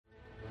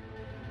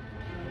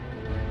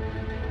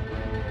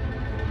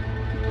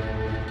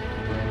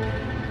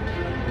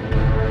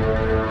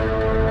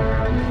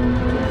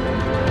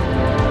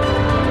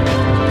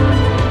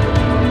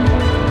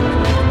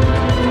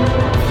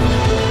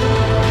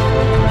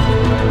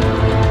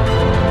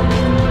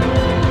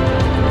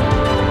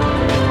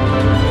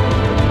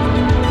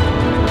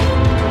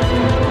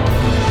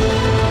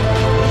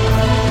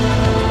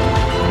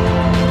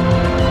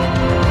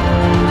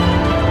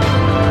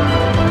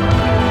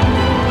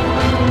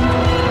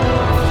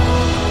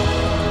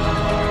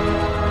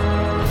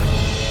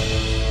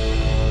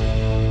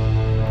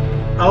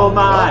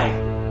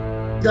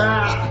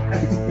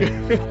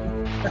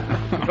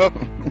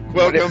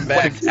Welcome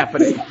back. What's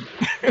happening?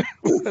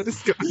 What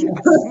is going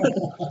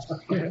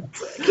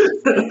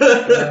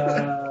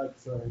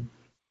Sorry.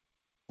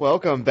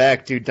 Welcome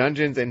back to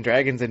Dungeons and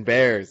Dragons and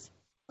Bears.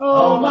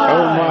 Oh Oh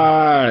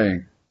my!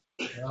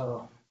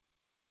 Oh.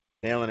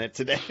 Nailing it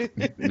today.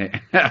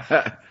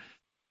 Got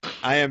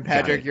I am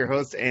Patrick, it. your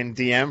host and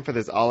DM for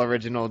this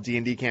all-original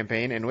D&D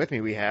campaign, and with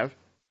me we have...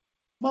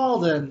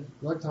 Malden,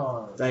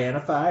 Lectar.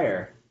 Diana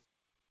Fire.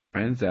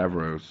 And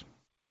Zavros.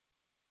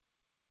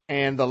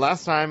 And the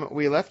last time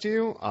we left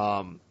you,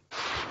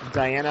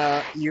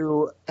 Diana,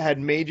 you had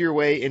made your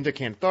way into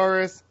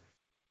Cantharis.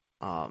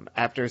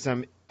 After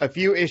a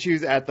few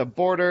issues at the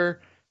border,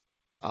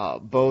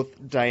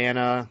 both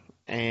Diana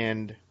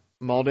and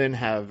Malden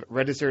have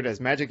registered as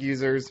magic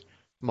users.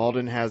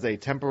 Malden has a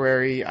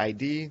temporary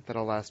ID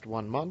that'll last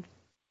 1 month.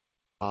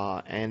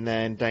 And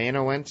then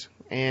Diana went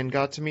and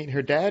got to meet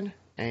her dad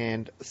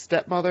and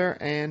stepmother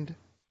and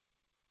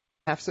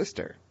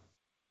half-sister.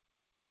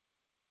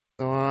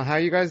 So how are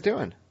you guys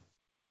doing?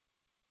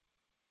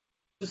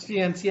 Just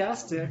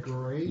fantastic.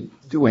 Great.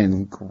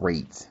 Doing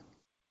great.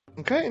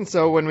 Okay, and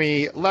so when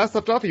we last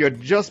left off, you had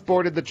just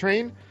boarded the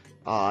train,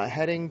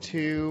 heading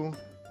to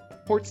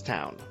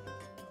Portstown,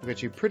 to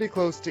get you pretty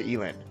close to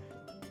Elin.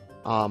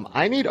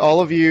 I need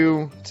all of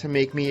you to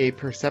make me a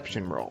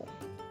perception roll.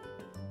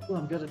 Ooh,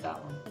 I'm good at that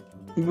one.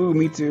 Ooh,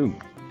 me too.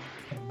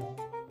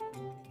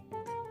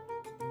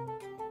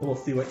 We'll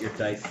see what your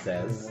dice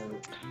says.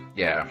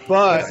 Yeah.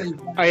 But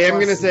I am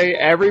going to say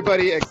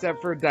everybody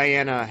except for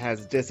Diana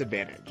has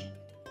disadvantage.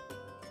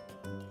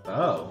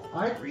 Oh.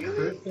 I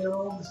crit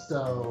failed,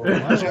 so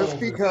Just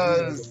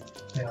because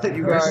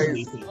you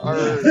guys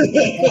are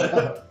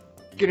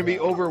going to be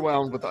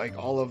overwhelmed with like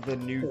all of the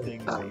new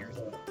things that you're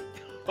seeing.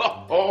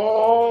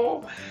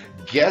 Oh,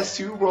 guess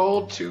who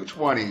rolled 2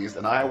 20s,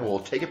 and I will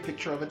take a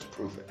picture of it to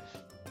prove it.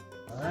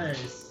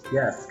 Nice.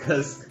 Yes,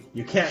 because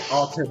you can't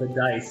alter the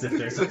dice if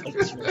there's a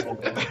picture.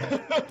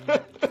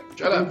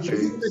 Shut up, Wait,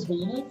 James.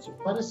 disadvantage?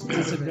 What is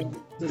disadvantage?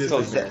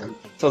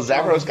 So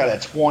Zavros got a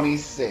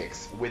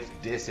 26 with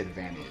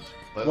disadvantage.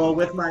 But Well,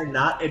 with my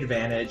not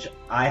advantage,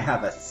 I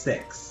have a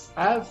 6.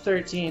 I have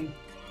 13.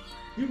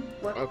 You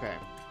what? Okay.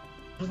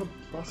 I have a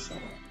plus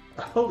 7.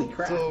 Holy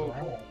crap. So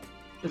Wow.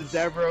 It's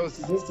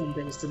Zavros, wisdom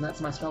based, and that's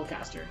my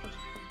spellcaster.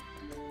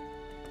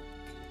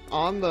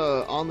 on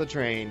the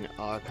train,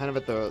 kind of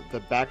at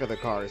the back of the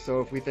car.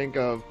 So if we think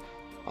of,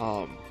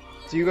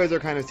 so you guys are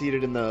kind of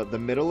seated in the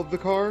middle of the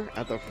car.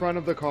 At the front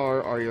of the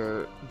car are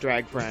your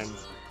drag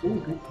friends, Ooh,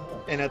 good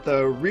call. and at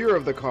the rear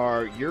of the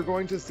car, you're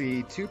going to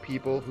see 2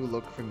 people who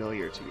look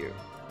familiar to you.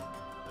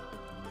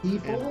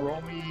 And People?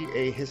 roll me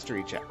a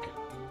history check.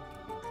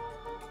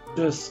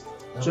 Just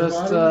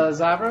Everybody?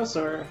 Zavros,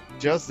 or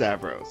Just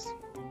Zavros.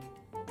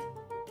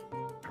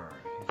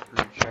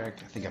 History check.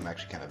 I think I'm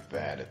actually kind of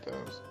bad at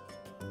those.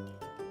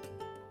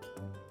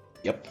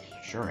 Yep,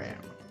 sure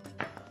am.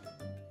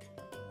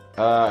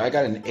 I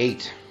got an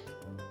 8.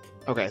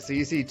 Okay, so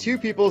you see 2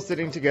 people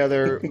sitting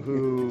together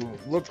who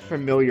look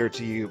familiar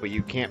to you, but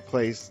you can't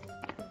place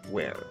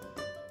where.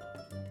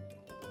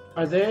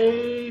 are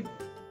they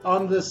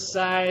on the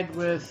side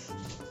with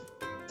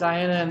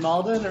Diana and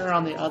Malden, or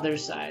on the other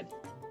side?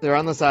 They're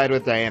on the side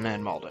with Diana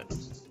and Malden.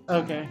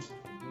 Okay.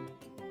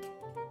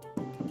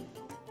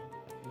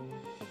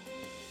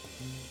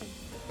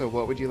 So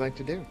what would you like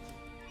to do?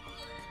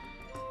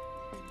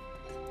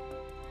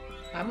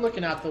 I'm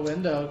looking out the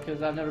window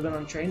because I've never been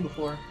on a train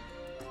before.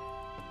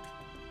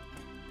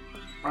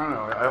 I don't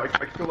know. I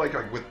feel like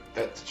with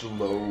that such a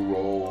low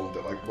roll,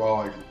 that like while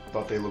I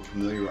thought they looked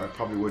familiar, I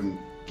probably wouldn't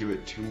give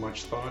it too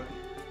much thought.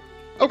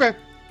 Okay.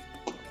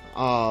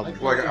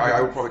 Like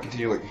I would probably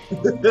continue like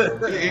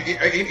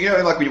you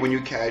know like when you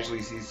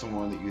casually see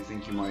someone that you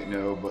think you might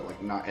know, but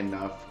like not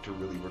enough to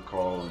really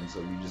recall, and so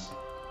you just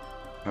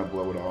kind of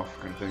blow it off,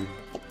 kind of thing.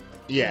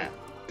 Yeah.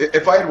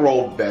 If I had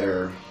rolled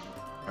better,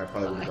 I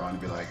probably would have gone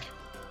to be like.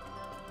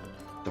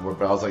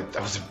 But I was like,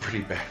 that was a pretty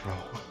bad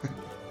roll.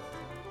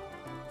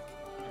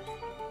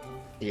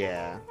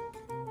 Yeah.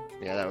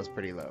 Yeah, that was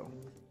pretty low.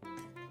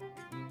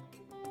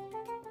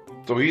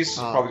 So he's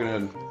probably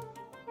gonna.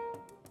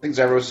 I think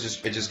Zavros is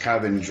just kind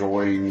of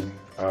enjoying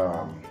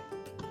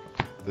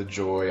the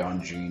joy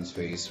on Gene's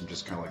face, and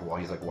just kind of like while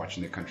he's like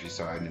watching the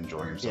countryside and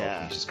enjoying himself.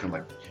 Yeah. He's just kind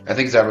of like. I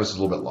think Zavros is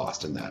a little bit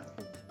lost in that.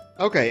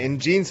 Okay, and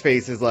Gene's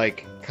face is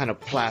like kind of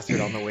plastered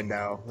on the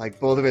window. Like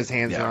both of his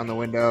hands Yeah. are on the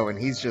window, and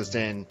he's just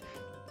in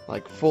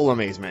like full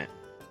amazement.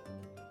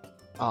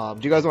 Do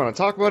you guys want to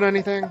talk about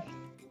anything?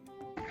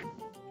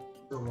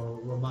 We'll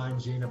remind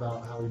Gene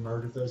about how he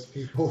murdered those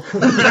people.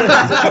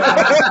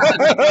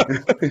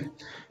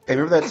 Hey,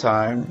 remember that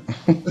time?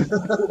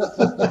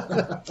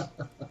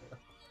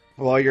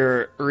 While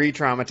you're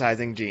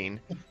re-traumatizing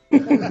Gene.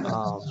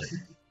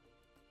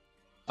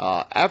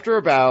 After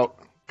about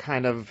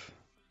kind of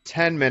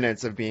 10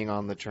 minutes of being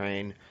on the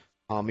train,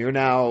 you're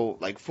now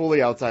like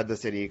fully outside the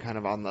city, kind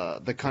of on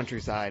the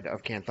countryside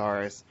of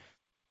Cantharis.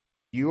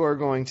 You are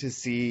going to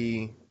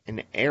see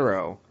an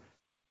arrow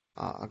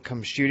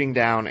come shooting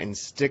down and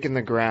stick in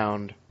the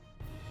ground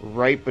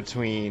right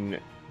between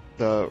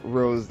the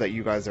rows that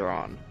you guys are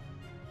on.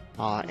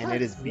 And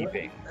it is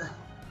beeping.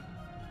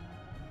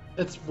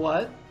 It's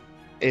what?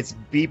 It's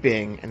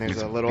beeping, and there's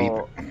It's a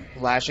little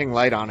flashing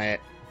light on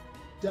it.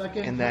 Duck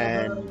and And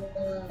then-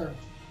 cover.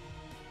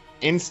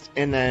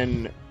 And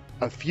then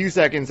a few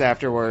seconds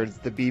afterwards,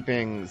 the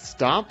beeping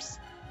stops,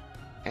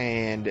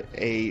 and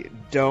a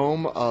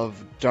dome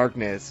of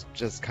darkness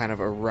just kind of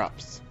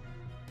erupts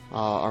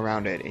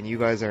around it, and you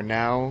guys are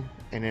now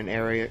in an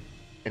area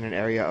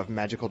of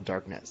magical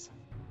darkness.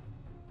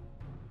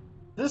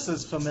 This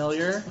is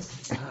familiar.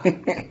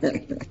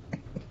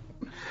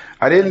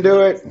 I didn't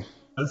do it.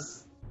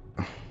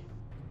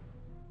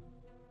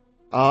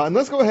 And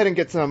let's go ahead and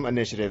get some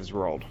initiatives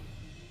rolled.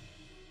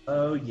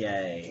 Oh,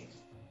 yay.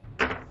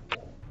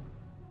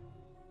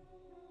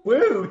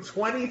 Woo,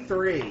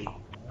 23. Nice.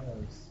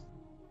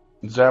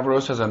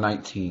 Zavros has a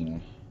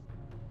 19.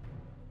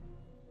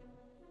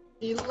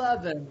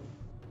 11.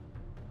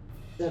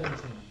 17.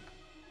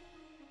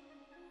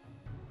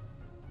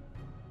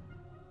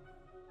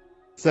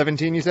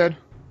 17, you said?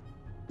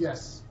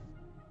 Yes.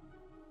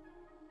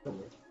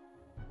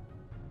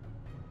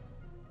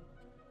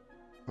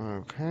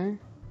 Okay.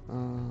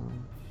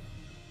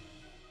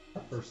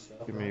 First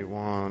step. Give me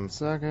 1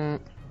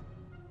 second.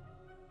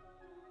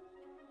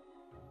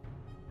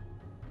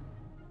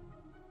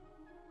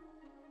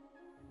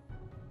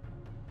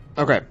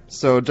 Okay,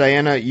 so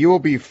Diana, you will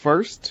be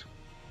first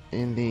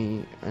in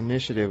the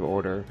initiative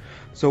order.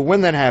 So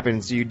when that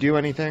happens, do you do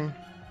anything?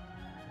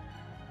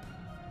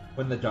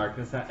 When the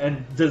darkness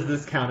and does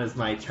this count as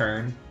my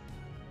turn?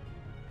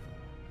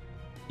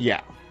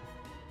 Yeah.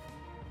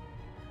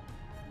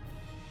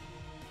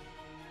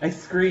 I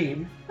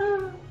scream.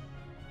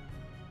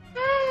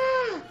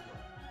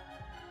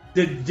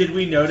 Did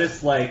we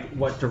notice like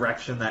what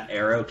direction that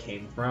arrow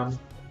came from?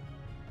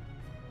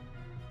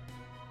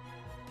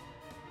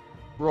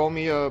 Roll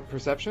me a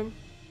perception.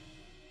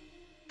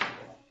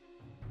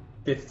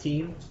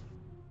 15.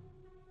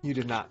 You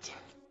did not.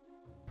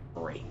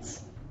 Great.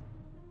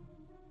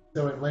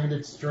 So it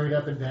landed straight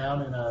up and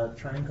down in a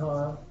train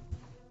car.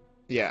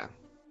 Yeah.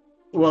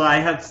 Well, I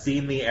have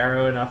seen the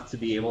arrow enough to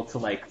be able to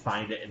like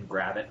find it and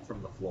grab it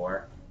from the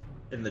floor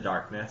in the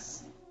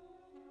darkness.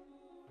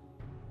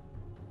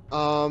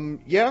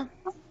 Yeah.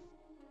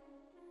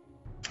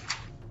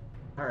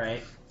 All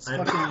right. It's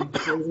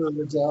fucking Silver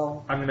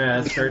Riddell. I'm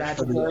gonna search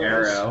for the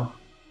arrow.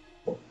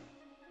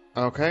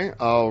 Okay.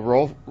 I'll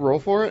roll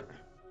for it.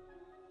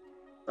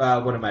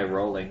 What am I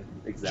rolling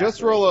exactly?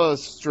 Just roll a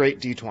straight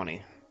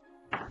d20.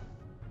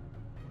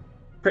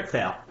 Crit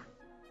fail.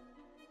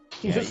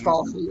 You just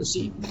fall through your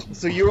seat.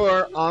 So you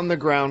are on the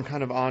ground,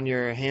 kind of on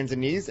your hands and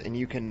knees, and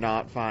you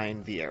cannot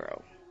find the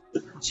arrow.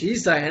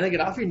 Jeez, Diana,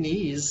 get off your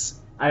knees.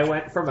 I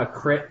went from a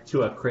crit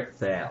to a crit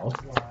fail.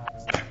 Wow.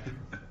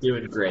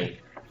 Doing great.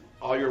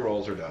 All your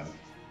rolls are done.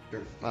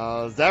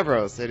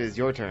 Zavros, it is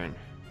your turn.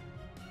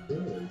 It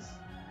is.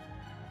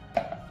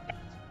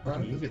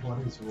 Right, the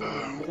 20s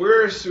roll.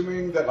 We're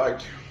assuming that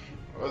like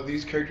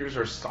these characters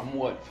are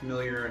somewhat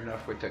familiar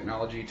enough with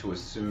technology to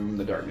assume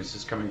the darkness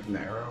is coming from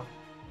the arrow.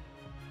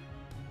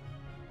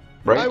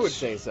 Right. I would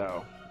say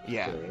so.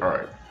 Yeah. All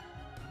right.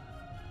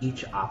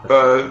 Each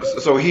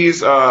opposite. So he's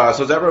so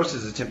Zavros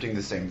is attempting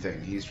the same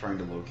thing. He's trying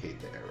to locate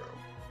the arrow.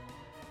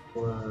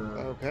 Or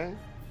Okay.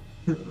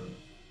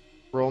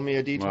 Roll me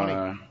a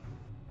d20.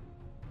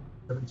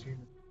 17.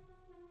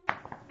 Not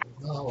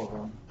all of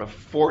them. A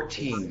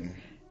 14.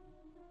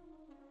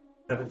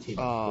 17.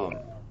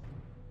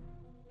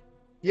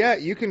 Yeah,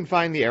 you can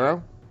find the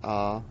arrow.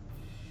 So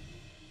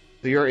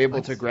you're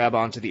able to grab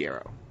onto the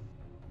arrow.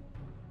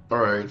 All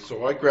right.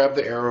 So I grab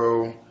the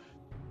arrow,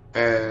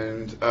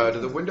 and do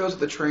the windows of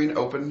the train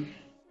open?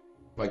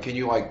 Like, can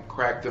you like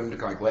crack them to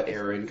like let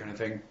air in, kind of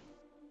thing?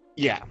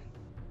 Yeah.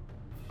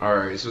 All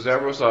right. So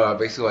Zavros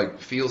basically like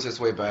feels his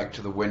way back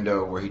to the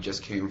window where he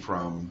just came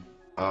from.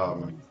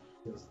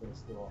 Yes, they're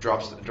still-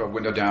 Drops the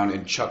window down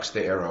and chucks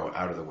the arrow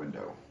out of the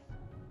window.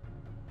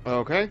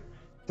 Okay.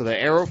 So the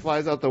arrow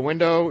flies out the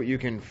window. You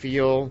can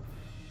feel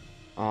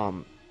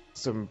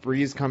some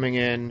breeze coming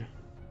in,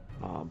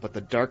 but the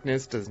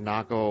darkness does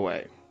not go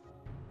away.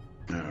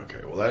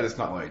 Okay, well that is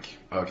not like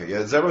okay. Yeah,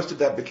 Zavros did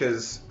that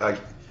because like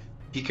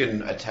he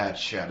can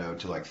attach shadow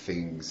to like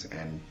things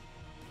and.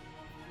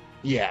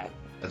 Yeah.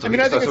 and so I mean,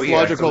 he- I think so it's he-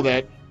 logical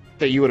so-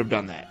 that you would have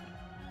done that.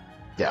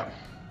 Yeah.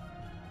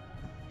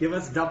 Give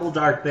us double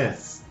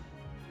darkness.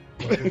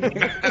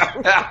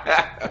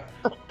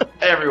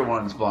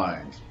 Everyone's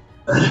blind.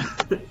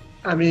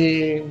 I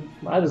mean,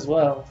 might as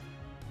well.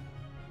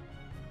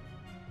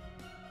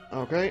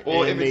 Okay.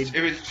 Well, and if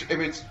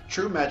it's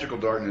true magical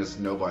darkness,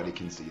 nobody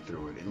can see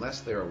through it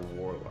unless they're a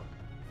warlock.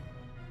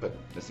 But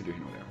that's neither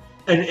here nor there.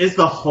 And is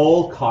the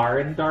whole car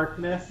in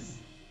darkness?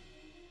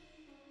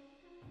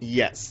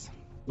 Yes.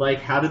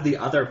 Like, how did the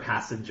other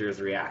passengers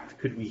react?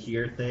 Could we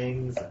hear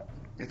things?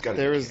 It's got to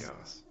There be is-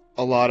 chaos.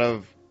 A lot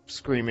of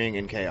screaming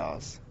and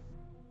chaos.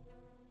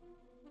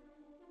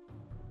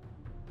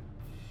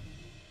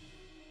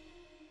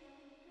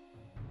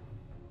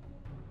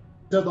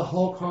 So the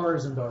whole car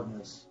is in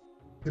darkness.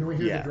 Can we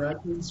hear Yeah. the drag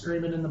queen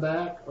screaming in the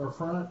back or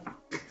front?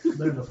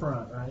 They're in the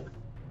front, right?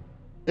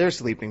 They're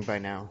sleeping by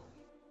now.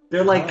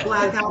 They're like Oh,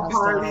 blackout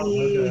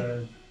party.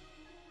 Okay.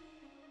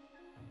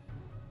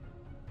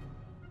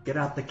 Get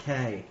out the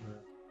K.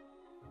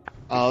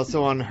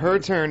 So on her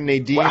turn,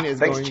 Nadine Wow, is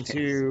thanks, going Chance.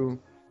 to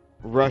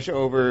rush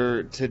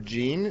over to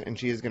Jean, and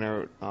she is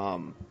going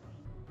to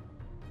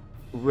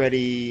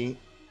ready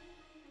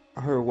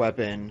her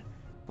weapon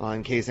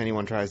in case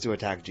anyone tries to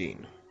attack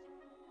Jean.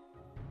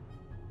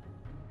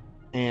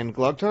 And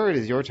Glugtar, it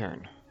is your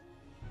turn.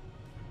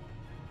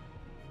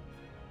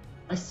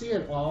 I see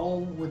it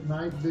all with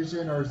night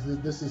vision, or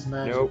this is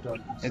magic? Nope,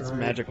 darkness, it's right?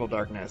 magical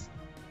darkness.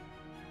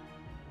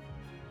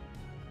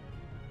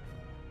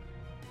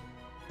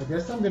 I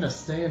guess I'm gonna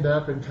stand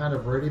up and kind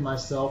of ready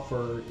myself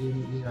for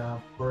any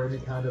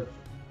kind of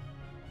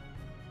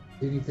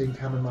anything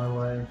coming my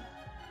way.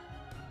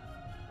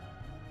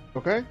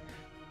 Okay.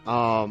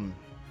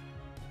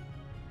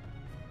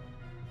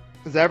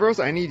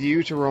 Zavros, I need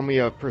you to roll me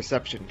a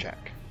perception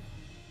check.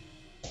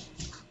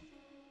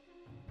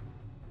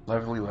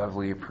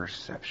 Lovely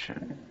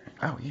perception.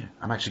 Oh, yeah.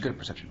 I'm actually good at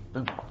perception.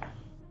 Boom.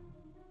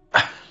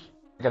 I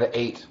got an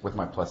 8 with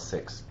my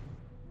 +6.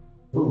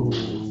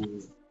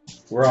 Ooh.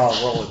 We're all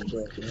rolling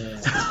quick.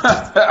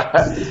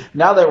 Yeah.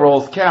 Now that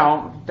rolls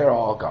count, they're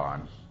all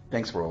gone.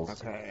 Thanks, rolls.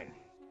 Okay.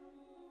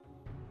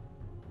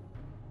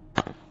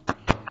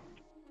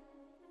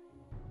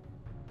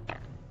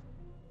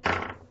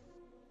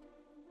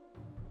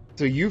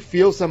 So you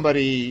feel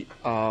somebody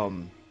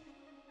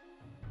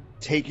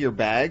take your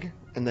bag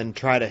and then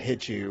try to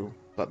hit you,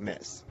 but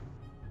miss.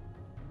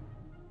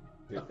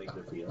 Good thing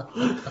to feel.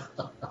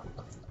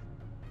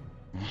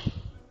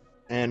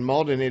 And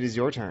Malden, it is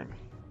your turn.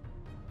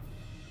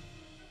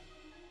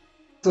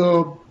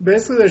 So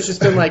basically, there's just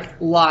been like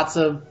lots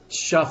of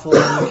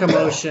shuffling,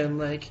 commotion.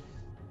 Like,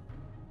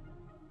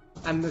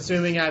 I'm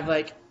assuming I've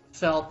like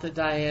felt that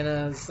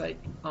Diana's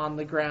like on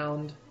the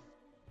ground,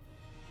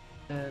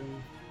 and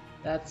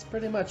that's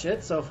pretty much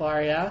it so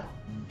far. Yeah.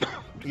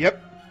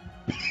 Yep.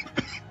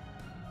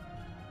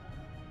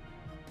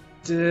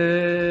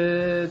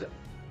 Did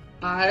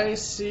I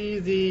see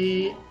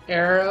the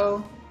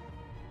arrow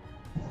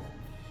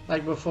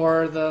like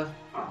before the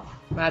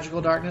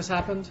magical darkness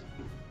happened?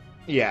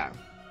 Yeah.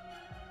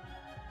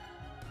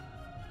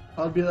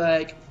 I would be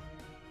like,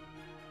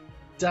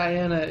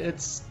 Diana,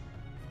 it's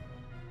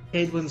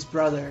Cadwyn's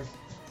brother.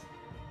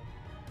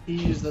 He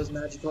used those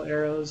magical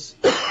arrows.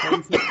 What do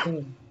you think of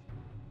him?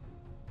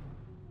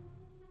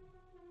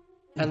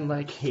 And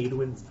like,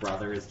 Cadwyn's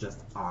brother is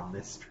just on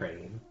this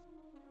train.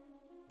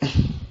 This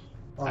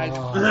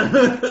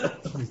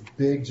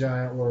big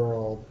giant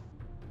world.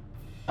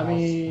 I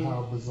mean,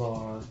 How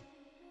bizarre.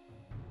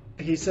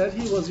 he said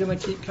he was gonna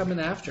keep coming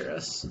after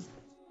us.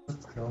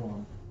 Let's go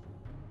on.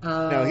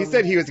 No, he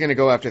said he was going to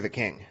go after the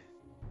king.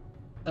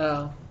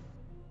 Oh.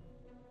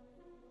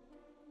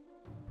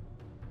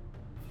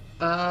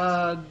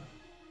 And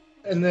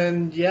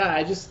then yeah,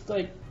 I just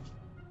like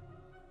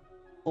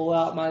pull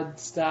out my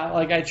staff.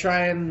 Like I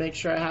try and make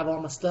sure I have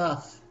all my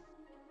stuff.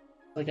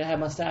 Like I have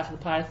my staff of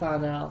the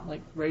python out,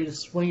 like ready to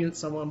swing it at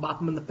someone, bop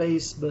them in the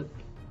face, but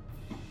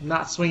I'm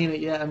not swinging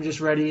it yet. I'm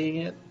just readying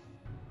it.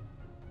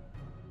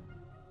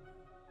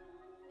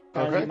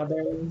 Trying to Okay. get my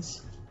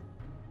bearings.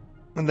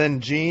 And then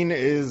Jean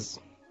is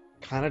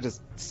kind of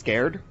just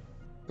scared,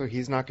 so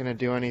he's not going to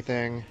do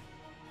anything.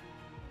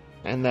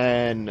 And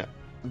then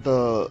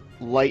the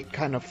light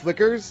kind of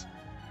flickers,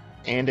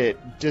 and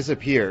it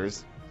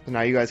disappears. So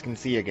now you guys can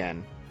see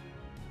again.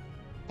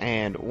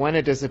 And when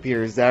it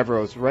disappears,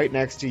 Zavros, right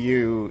next to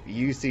you,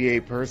 you see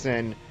a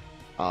person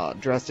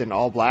dressed in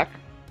all black,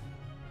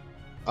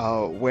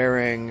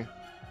 wearing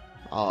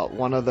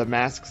one of the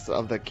masks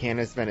of the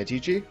Canis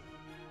Venetici.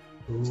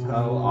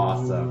 Oh,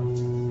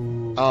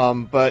 awesome.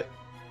 But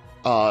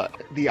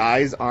the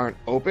eyes aren't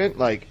open,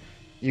 like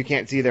you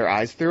can't see their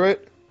eyes through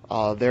it.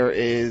 There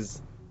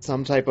is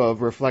some type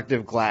of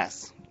reflective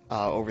glass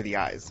over the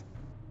eyes.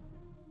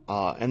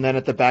 And then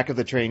at the back of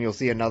the train, you'll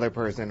see another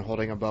person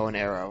holding a bow and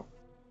arrow.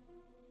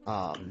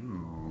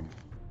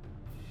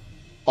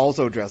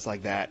 Also dressed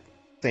like that.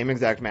 Same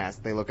exact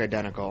mask. They look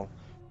identical.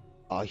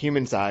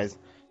 Human size.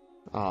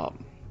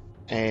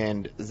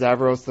 And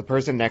Zavros, the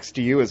person next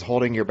to you, is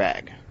holding your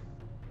bag.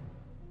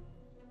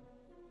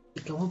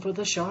 Going for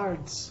the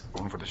shards.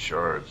 Going for the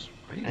shards.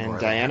 And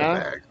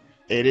Diana,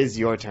 it is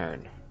your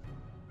turn.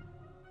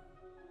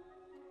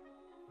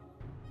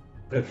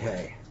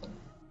 Okay.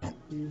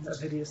 You have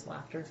hideous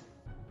laughter.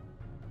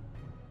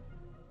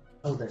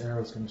 Oh, the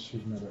arrow's gonna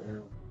shoot another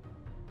arrow.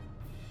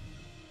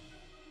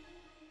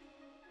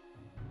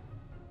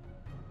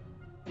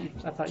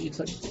 I thought you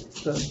took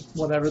the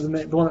whatever the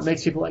one that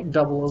makes people like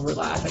double over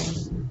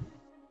laughing.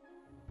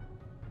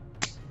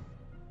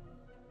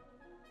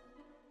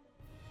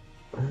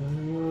 What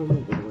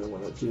do I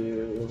want to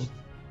do?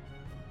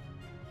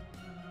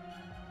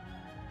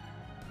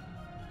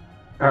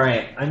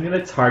 Alright, I'm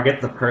gonna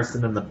target the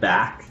person in the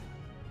back.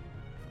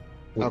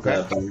 With Okay.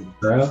 the bow and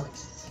arrow.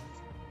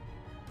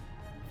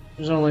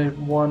 There's only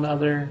one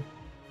other.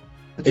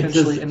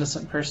 potentially just-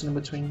 innocent person in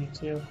between you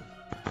two.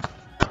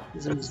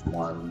 There's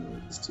one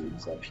of these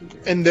dudes up here.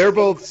 And they're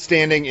both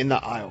standing in the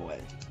aisleway.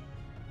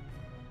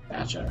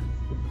 Gotcha.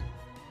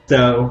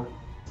 So,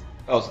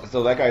 Oh,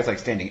 so that guy's like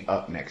standing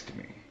up next to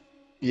me.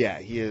 Yeah,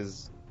 he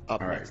is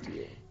up All right. next to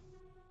you.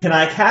 can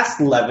I cast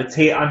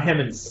Levitate on him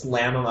and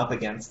slam him up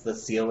against the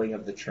ceiling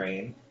of the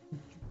train?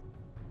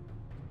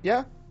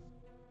 Yeah.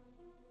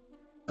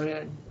 I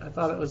mean, I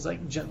thought it was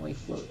like gently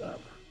float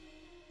up,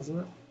 wasn't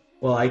it?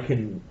 Well, I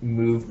can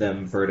move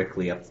them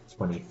vertically up to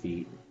 20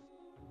 feet.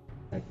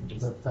 I can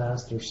Is just... it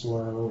fast or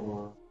slow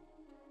or?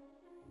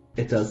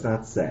 It does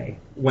not say.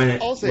 When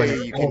it, I'll say when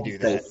it you can won't do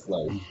say that.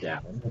 slow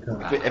down.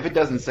 Okay. If it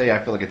doesn't say,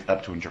 I feel like it's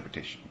up to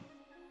interpretation.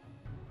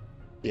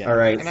 Yeah. All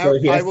right, And so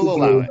he I has will to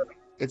allow do it.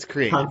 It's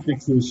creative.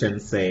 Constitution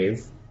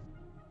save.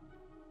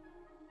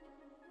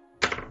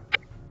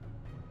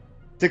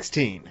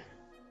 16.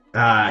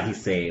 Ah, he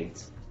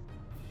saved.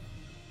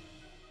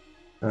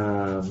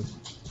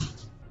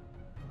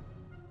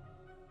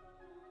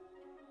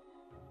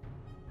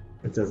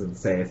 It doesn't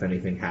say if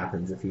anything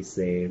happens if he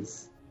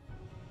saves.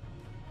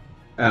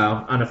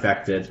 Oh,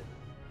 unaffected.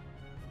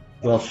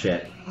 Well,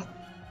 shit.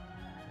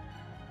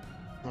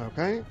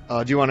 Okay.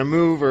 Do you want to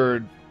move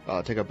or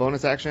take a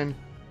bonus action?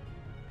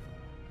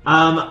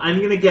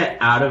 I'm gonna get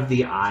out of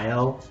the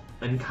aisle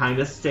and kind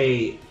of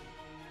stay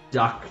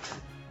ducked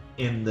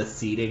in the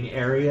seating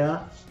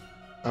area.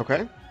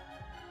 Okay.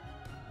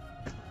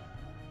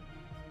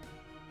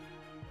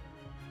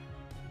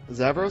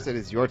 Zavros, it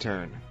is your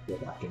turn.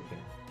 Get back in here.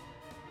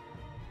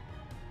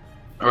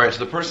 All right,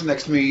 so the person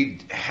next to me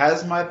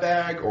has my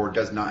bag or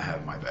does not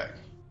have my bag.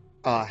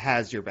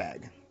 Has your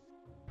bag.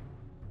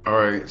 All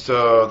right,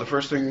 so the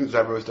first thing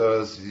Zavros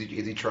does is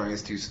he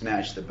tries to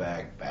snatch the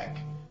bag back.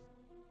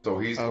 So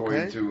he's Okay.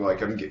 going to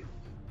like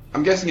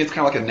I'm guessing it's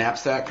kind of like a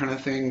knapsack kind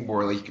of thing,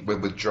 or like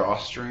with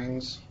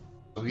drawstrings.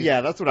 So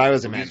Yeah, that's what I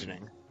was he's-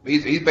 imagining.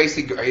 He's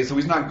basically so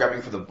he's not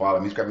grabbing for the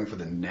bottom, he's grabbing for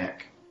the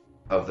neck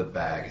of the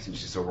bag,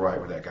 essentially, so right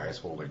where that guy is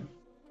holding.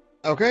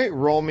 Okay,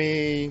 roll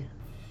me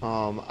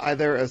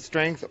either a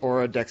strength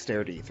or a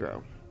dexterity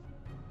throw.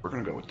 We're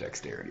gonna go with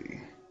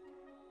dexterity.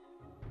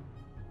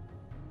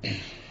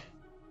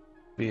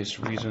 Obvious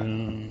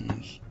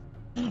reasons.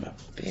 Son of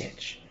a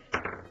bitch.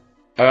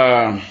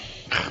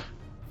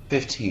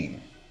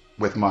 15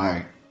 with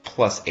my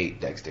 +8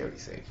 dexterity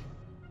save.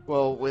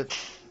 Well, with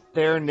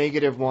their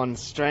 -1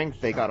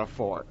 strength, they got a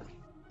 4.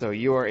 So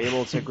you are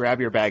able to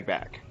grab your bag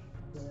back.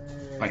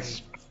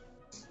 Nice.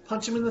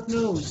 Punch him in the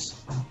nose.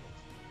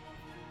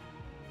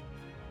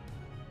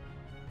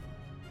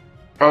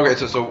 Okay,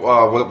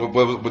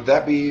 so would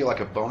that be like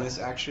a bonus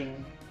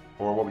action,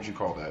 or what would you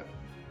call that?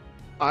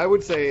 I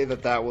would say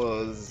that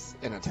was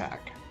an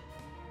attack.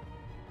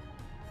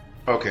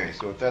 Okay,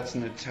 so if that's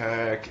an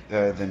attack,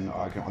 then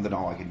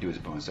all I can do is a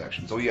bonus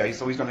action. So yeah,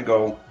 so he's gonna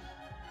go.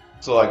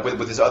 So like with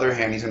his other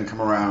hand, he's gonna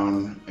come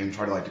around and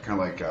try to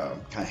kind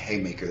of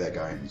haymaker that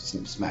guy and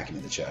smack him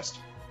in the chest.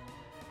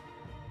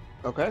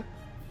 Okay.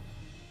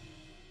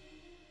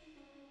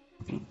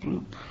 Bloop,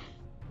 bloop.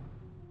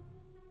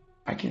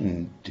 I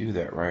can do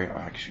that, right?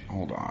 Actually,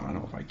 hold on. I don't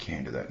know if I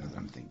can do that. Now that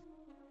I'm thinking.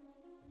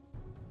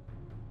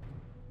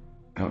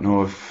 I don't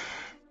know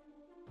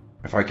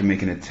if I can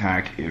make an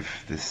attack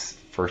if this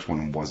first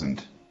one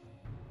wasn't.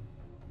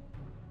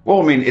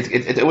 Well, I mean,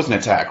 it was an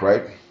attack,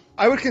 right?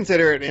 I would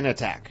consider it an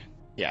attack.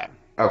 Yeah.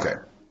 Okay,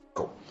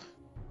 cool.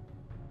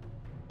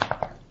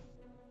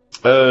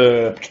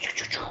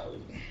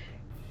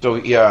 So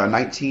yeah,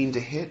 19 to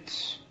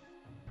hit.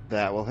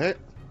 That will hit.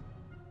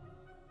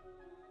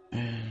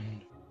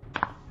 And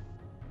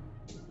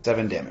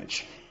 7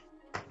 damage.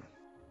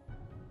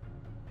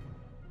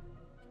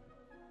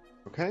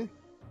 Okay.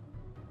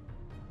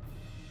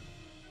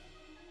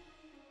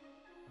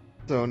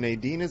 So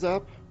Nadine is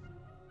up.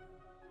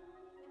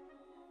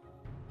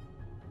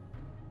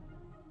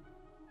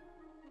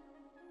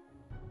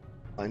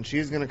 And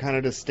she's going to kind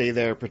of just stay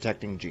there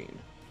protecting Jean.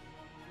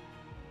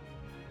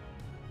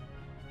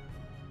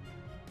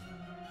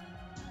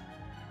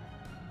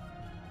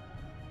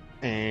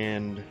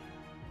 And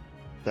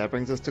that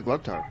brings us to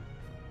Glugtar.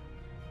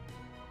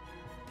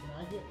 Can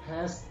I get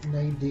past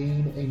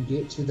Nadine and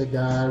get to the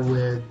guy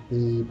with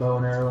the bow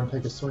and arrow and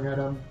take a swing at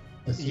him?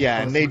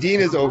 Yeah, Nadine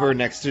is over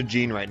next to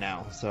Jean right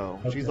now, so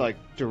she's Okay.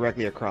 like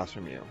directly across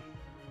from you.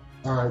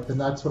 All right, then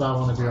that's what I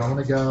want to do. I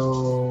want to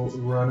go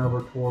run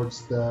over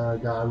towards the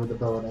guy with the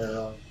bow and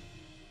arrow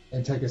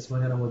and take a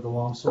swing at him with the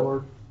long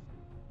sword.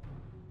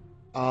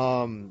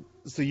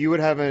 So you would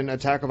have an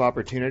attack of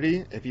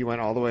opportunity if you went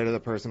all the way to the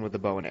person with the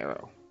bow and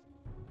arrow.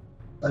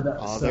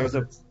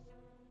 So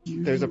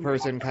There's a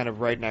person kind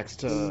of right next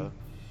to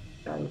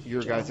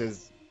your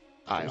guys'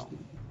 aisle.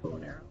 Bow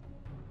and arrow.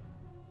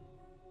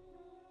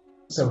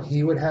 So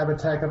he would have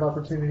attack of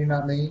opportunity,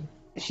 not me.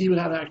 He would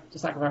have an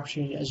attack of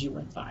opportunity as you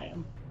went by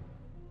him.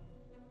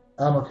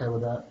 I'm okay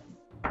with that.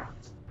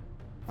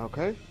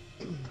 Okay.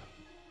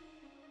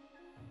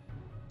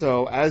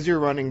 So as you're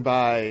running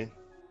by,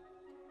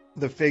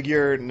 the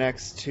figure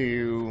next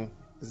to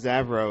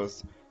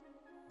Zavros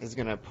is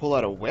going to pull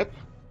out a whip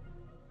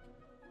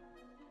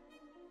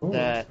Oh,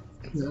 that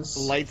yes.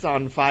 lights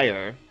on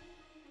fire.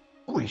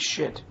 Holy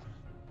shit.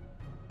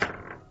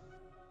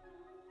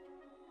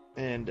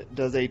 And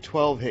does a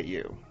 12 hit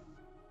you?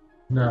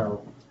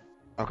 No.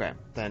 Okay,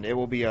 then it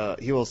will be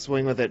he will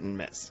swing with it and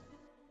miss.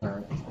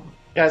 Alright.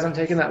 Guys, I'm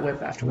taking that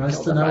whip after we Nice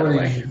kill to them, know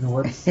by the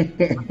what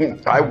way.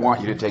 what's. I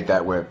want you to take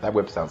that whip. That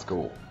whip sounds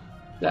cool.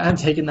 Yeah, I'm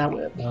taking that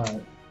whip.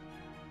 Alright.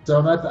 So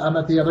I'm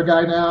at the other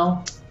guy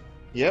now.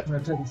 Yep, I'm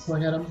gonna take a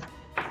swing at him.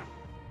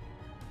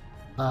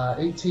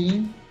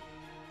 18.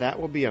 that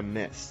will be a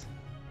miss.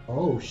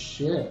 Oh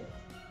shit.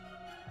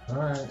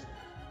 Alright.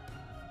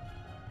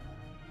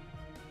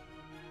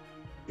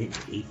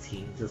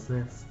 18 just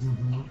missed.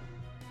 Mm-hmm.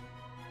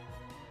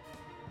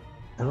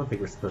 I don't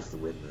think we're supposed to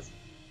win this.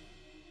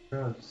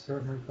 Good,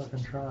 certainly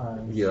fucking try.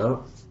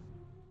 Yup.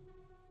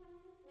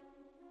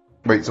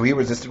 Wait, so he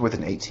resisted with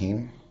an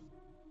 18?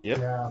 Yep.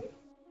 Yeah.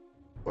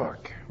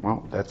 Fuck.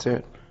 Well, that's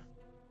it.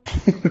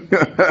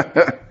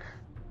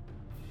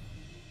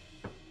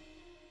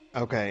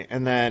 Okay,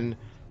 and then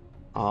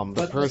the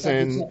But he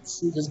person, can't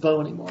shoot his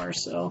bow anymore,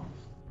 so.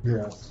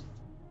 Yes.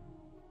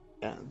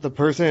 yeah, the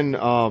person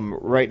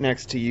right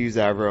next to you,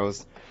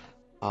 Zavros,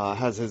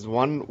 has his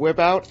one whip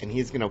out, and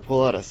he's gonna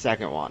pull out a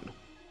second one.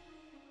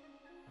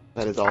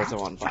 That is also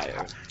on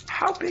fire.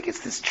 How big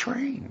is this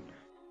train?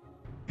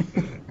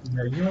 Yeah,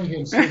 you ain't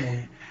getting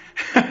someone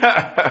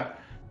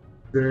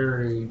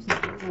very.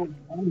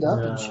 Wind up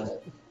and Yeah.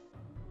 shit.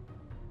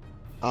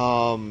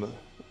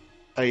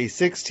 A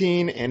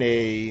 16 and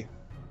a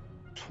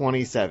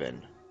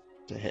 27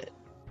 to hit.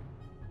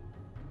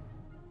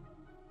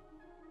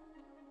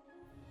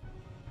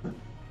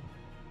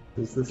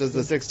 Who's this? Does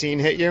the 16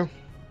 hit you?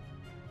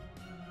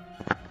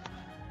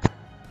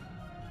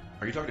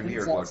 Are you talking to me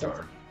or Exactly.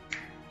 Gloktar?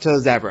 To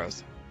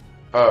Zavros.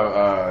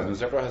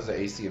 Zephyr has an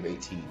AC of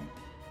 18.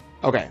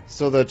 Okay,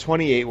 so the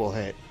 28 will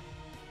hit,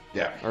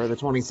 Yeah. or the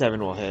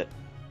 27 will hit.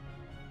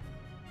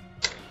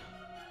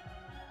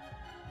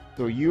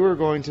 So you are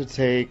going to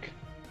take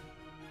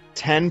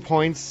 10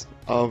 points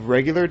of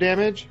regular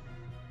damage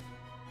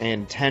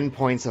and 10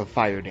 points of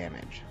fire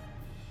damage.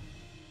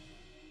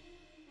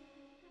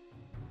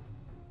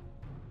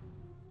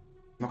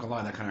 I'm not gonna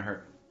lie, that kind of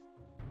hurt.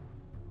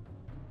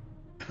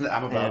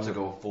 I'm about to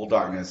go full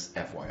darkness,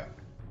 FYI.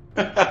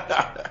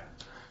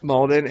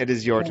 Malden, it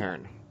is your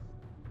turn.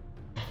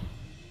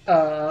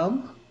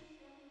 I'm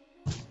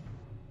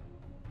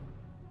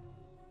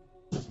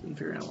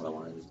figuring out what I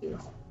wanted to do.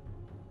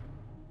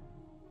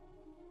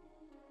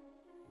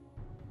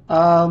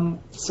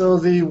 So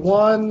the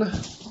one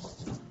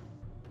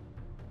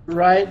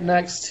right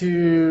next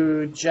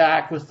to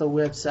Jack with the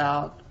whips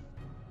out,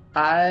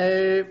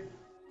 I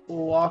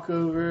walk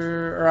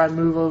over, or I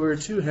move over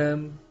to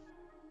him,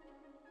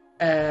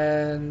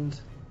 and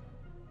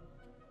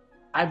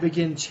I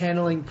begin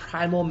channeling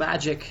primal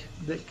magic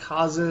that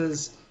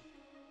causes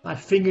my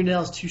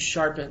fingernails to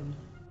sharpen.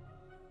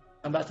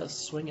 I'm about to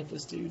swing at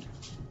this dude.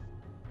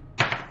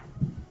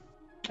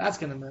 That's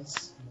gonna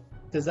miss,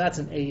 because that's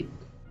an 8.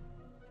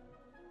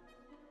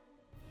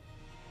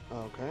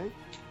 Okay.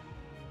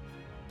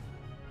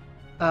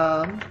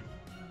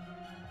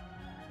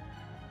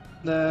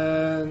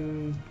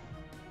 Then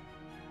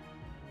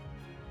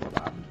hold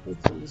on, this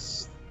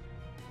is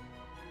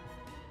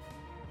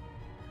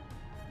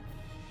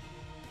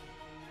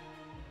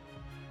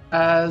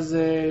as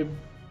a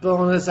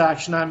bonus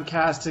action. I'm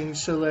casting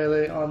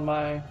Shillelagh on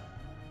my.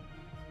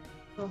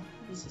 Oh, what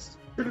is this?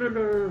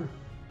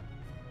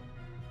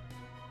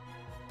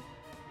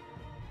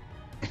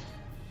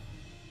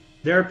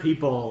 There are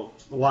people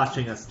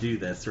watching us do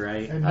this,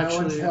 right? And no one's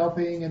Actually-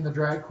 helping, and the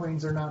drag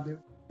queens are not doing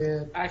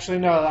it. Actually,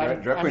 no.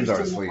 I'm Drag queens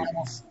just are doing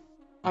the asleep.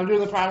 I'm doing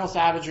the primal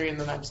savagery, and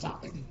then I'm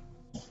stopping.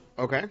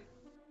 Okay.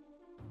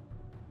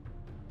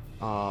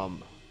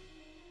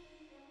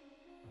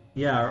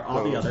 Yeah, are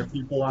all the Oh. other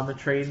people on the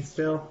train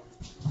still?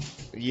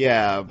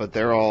 Yeah, but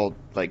they're all,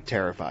 like,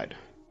 terrified.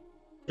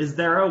 Is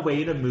there a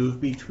way to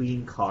move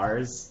between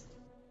cars?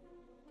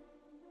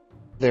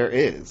 There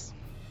is.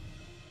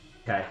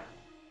 Okay.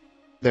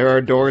 There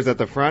are doors at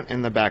the front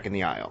and the back in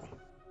the aisle.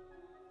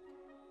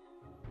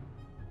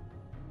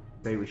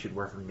 Maybe we should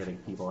work on getting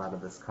people out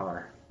of this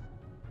car.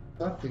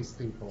 Fuck these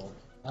people.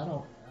 I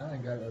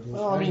ain't got.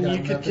 Well, I ain't mean, got you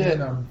could nothing get-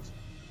 in 'em.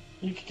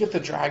 You could get the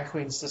drag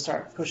queens to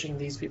start pushing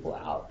these people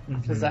out,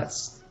 because Mhm.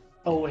 that's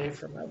away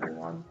from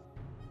everyone.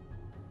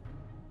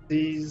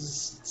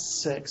 These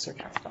 6 are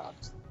kind of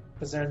fucked,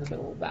 because they're in the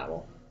middle of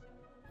battle.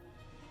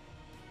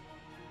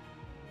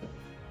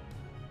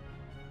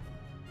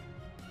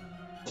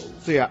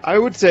 So yeah, I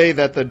would say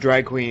that the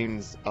drag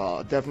queens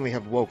definitely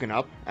have woken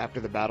up after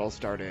the battle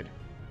started.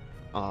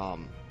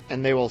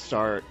 And they will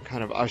start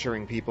kind of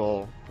ushering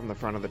people from the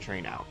front of the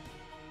train out.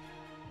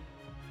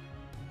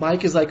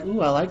 Mike is like,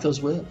 ooh, I like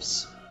those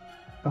whips.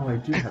 Oh, I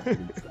do have to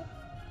do that.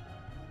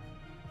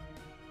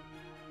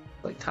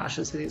 Like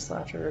Tasha's hideous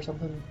laughter or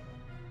something.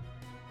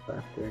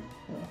 After.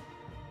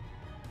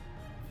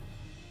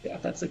 Yeah,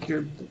 that's like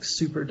your like,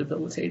 super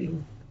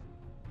debilitating.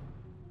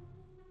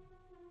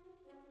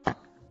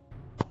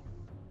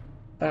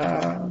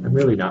 I'm I'm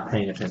really not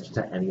paying attention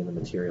to any of the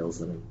materials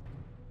that I'm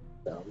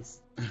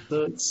spells.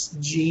 So it's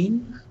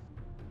Jean.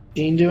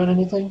 Jean doing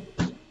anything?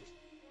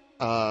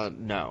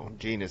 No.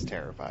 Jean is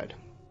terrified.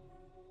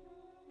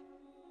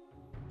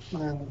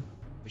 No.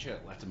 We should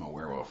have left him a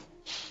werewolf.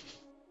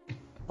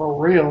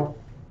 For real.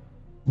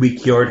 We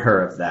cured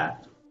her of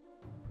that.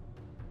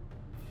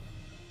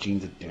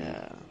 Jean's a dude.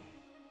 Yeah.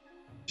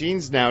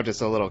 Jean's now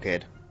just a little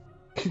kid.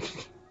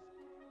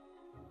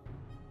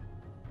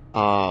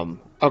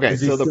 Okay,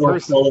 Is he so the still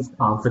person. full of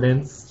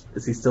confidence?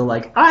 Is he still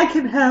like, I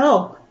can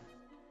help?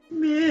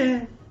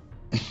 Meh.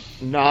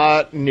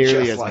 Not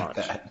nearly Just as like much.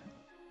 that.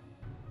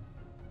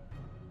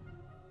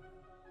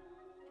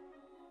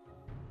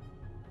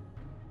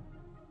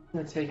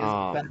 I'm gonna take his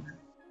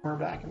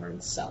back and we're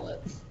gonna sell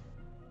it.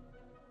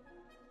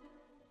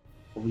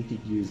 We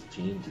could use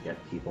Jean to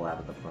get people out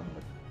of the front of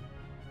it.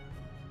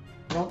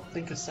 I don't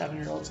think a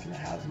 7-year-old's gonna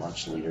have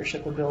much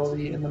leadership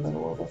ability in the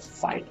middle of a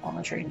fight on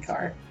a train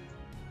car.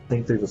 I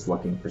think they're just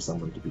looking for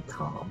someone to be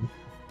calm.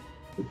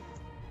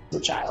 The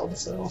child,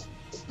 so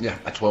Yeah,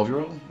 a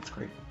 12-year-old? That's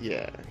great.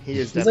 Yeah, he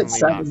is He's like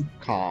definitely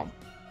not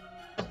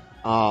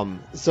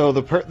calm. So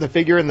the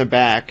figure in the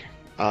back,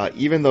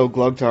 even though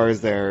Glugtar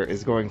is there,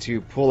 is going to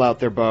pull out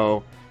their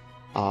bow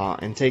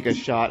and take a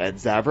shot at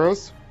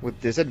Zavros with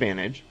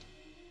disadvantage.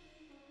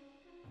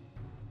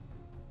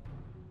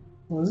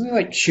 wasn't he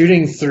like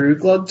shooting through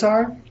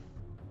Glugtar?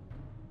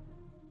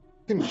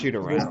 You can shoot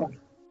around.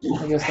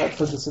 I guess that's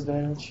the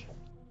disadvantage.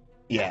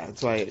 Yeah,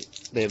 that's why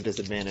they have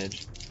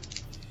disadvantage.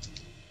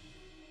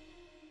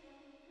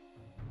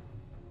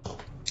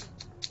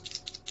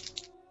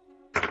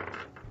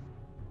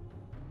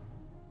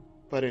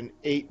 But an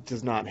 8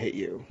 does not hit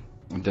you.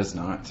 It does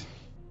not.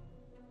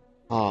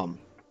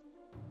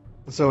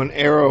 So an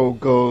arrow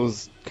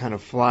goes kind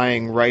of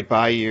flying right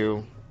by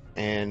you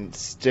and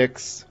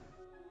sticks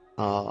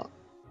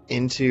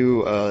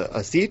into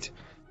a seat,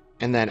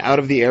 and then out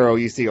of the arrow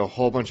you see a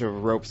whole bunch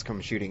of ropes come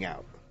shooting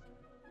out.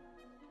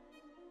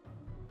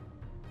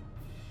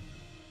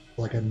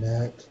 Like a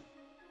net.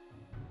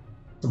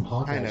 Some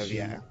Hawkeye Kind of, shit.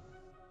 yeah.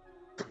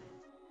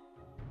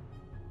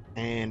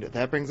 And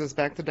that brings us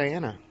back to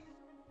Diana.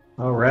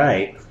 All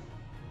right.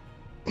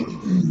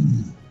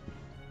 Whips.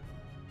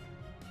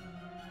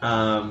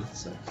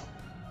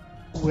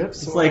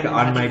 It's or like on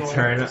my magical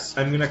turn, arrows?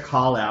 I'm gonna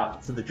call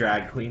out to the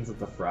drag queens at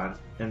the front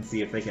and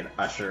see if they can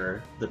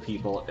usher the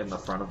people in the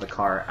front of the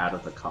car out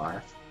of the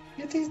car.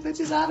 Get these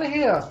bitches out of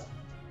here!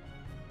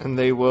 And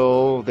they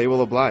will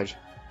oblige.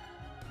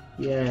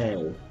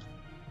 Yay.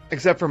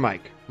 Except for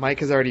Mike. Mike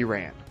has already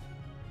ran.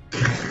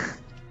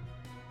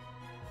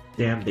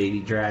 Damn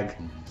baby drag.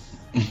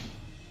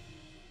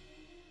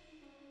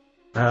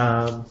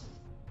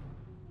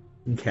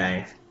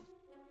 Okay.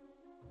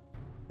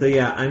 So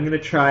yeah, I'm gonna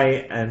try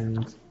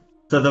and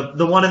so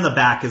the one in the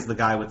back is the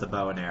guy with the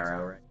bow and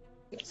arrow, right?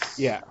 Yes.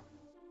 Yeah.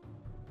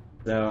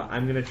 So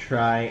I'm gonna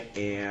try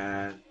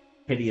and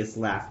hideous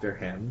laughter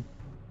him.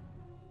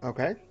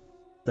 Okay.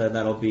 So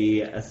that'll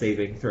be a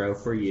saving throw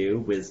for you,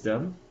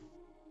 wisdom.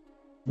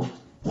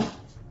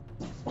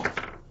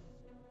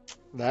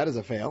 That is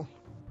a fail.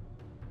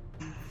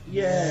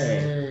 Yay!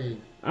 Yay.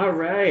 All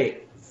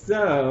right.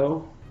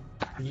 So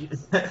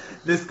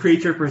this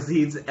creature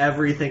perceives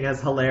everything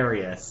as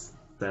hilarious.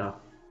 So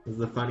this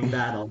is a funny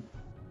battle.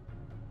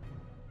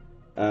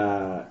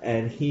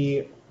 And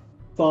he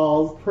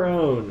falls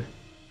prone,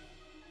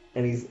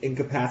 and he's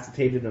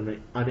incapacitated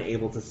and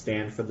unable to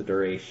stand for the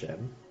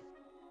duration.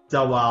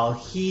 So while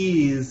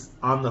he's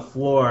on the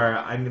floor,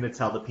 I'm going to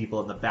tell the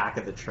people in the back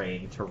of the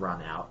train to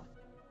run out.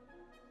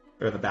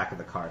 Or the back of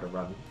the car to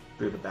run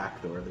through the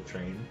back door of the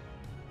train.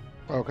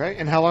 Okay.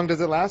 And how long does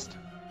it last?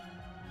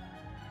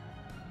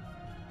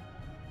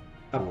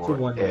 Up to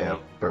 1 minute.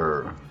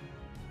 Forever.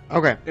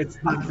 Okay. It's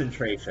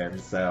concentration,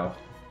 so...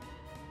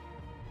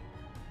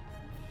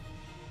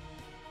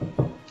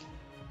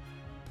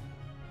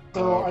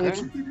 So are the Okay.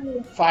 two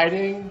people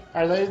fighting?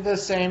 Are they the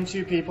same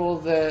two people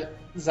that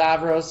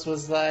Zavros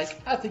was like,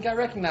 I think I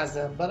recognize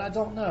them, but I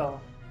don't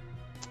know?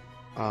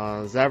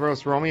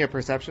 Zavros, roll me a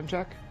perception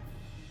check.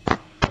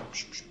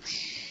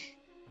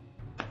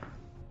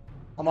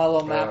 On my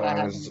little map, I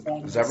have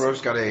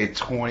Zavros got a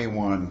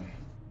 21.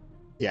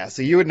 Yeah,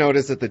 so you would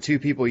notice that the two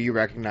people you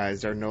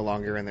recognized are no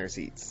longer in their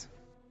seats.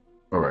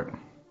 All right.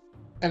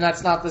 And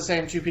that's not the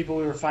same two people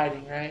we were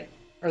fighting, right?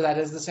 Or that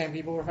is the same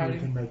people we're We can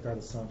fighting? make that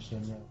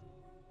assumption, yeah.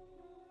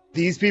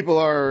 These people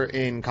are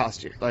in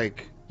costume.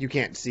 Like, you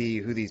can't see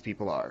who these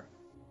people are.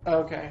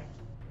 Okay.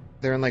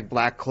 They're in, like,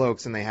 black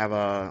cloaks, and they have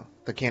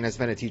the Canis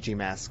Venatici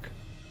mask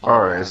All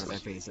right. on their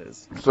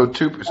faces. So the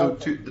two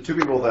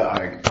people that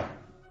I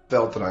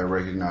felt that I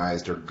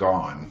recognized are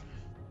gone,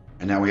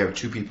 and now we have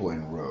two people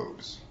in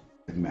robes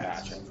with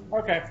masks.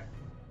 Gotcha. Okay.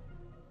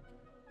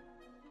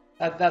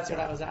 That's what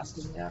I was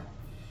asking, yeah.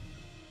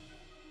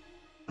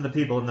 The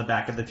people in the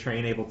back of the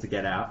train able to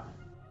get out?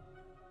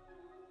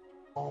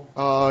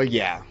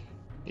 Yeah.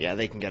 Yeah,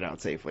 they can get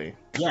out safely.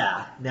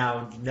 Yeah,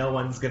 now no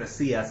one's gonna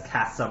see us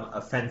cast some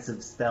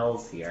offensive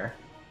spells here.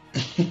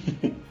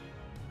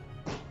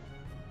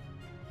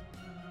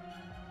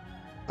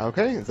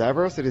 Okay,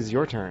 Zavros, it is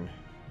your turn.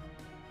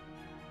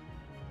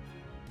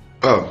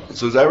 Oh,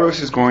 so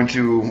Zyros is going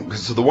to.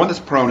 So the one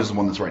that's prone is the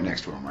one that's right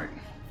next to him, right?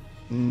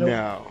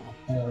 No.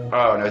 Oh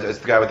no, it's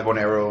the guy with the bow and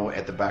arrow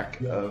at the back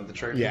of the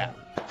tree. Yeah.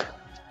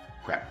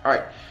 Crap. All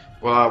right.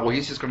 Well,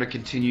 he's just going to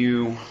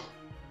continue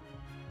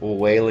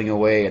wailing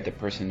away at the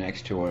person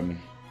next to him.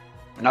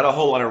 Not a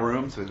whole lot of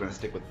room, so he's going to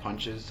stick with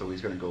punches. So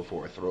he's going to go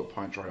for a throat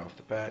punch right off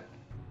the bat.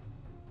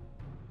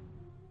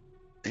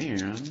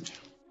 And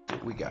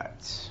what we got?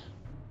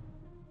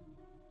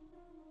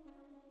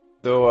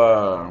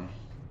 So,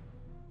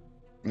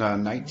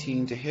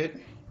 19 to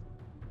hit.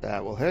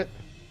 That will hit.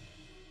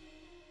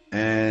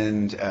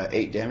 And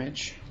 8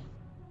 damage.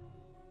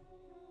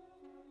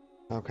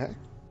 Okay.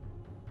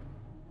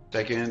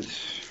 Second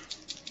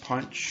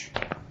punch.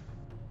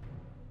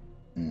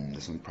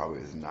 This one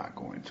probably is not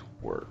going to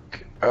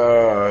work.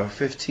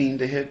 15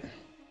 to hit.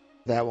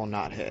 That will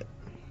not hit.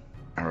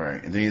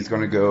 Alright, and then he's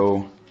going to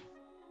go...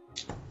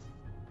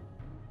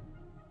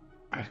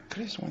 I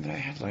could have sworn that I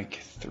had like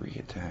 3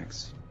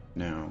 attacks.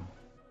 No.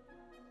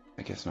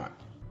 I guess not.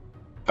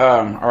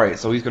 Alright,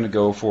 so he's going to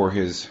go for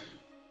his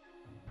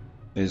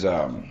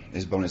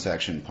bonus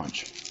action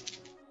punch.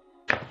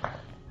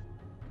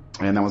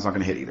 And that one's not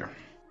going to hit either.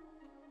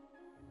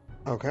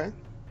 Okay.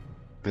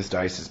 This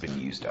dice has been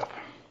used up.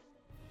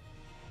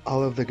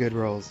 All of the good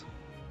rolls.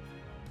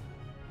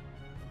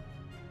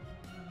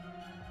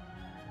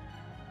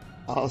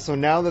 So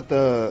now that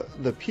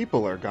the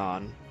people are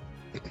gone,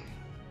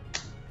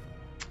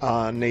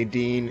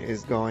 Nadine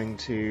is going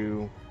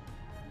to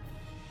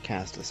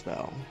cast a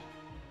spell.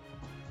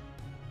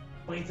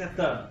 Points at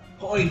them.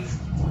 Points.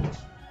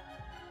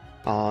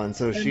 And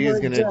so she is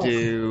going to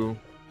do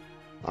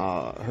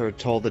her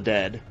Toll the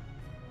Dead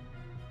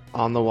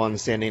on the one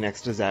standing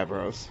next to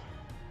Zavros.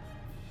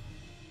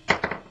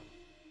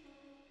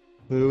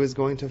 Who is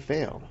going to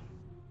fail?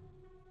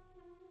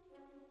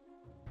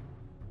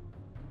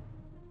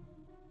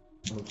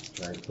 Let's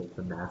try to take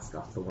the mask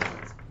off the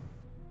walls.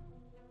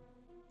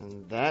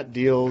 And that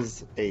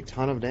deals a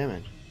ton of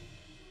damage.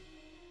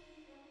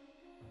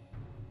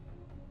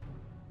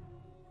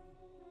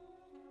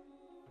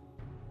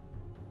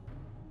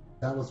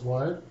 That was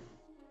what?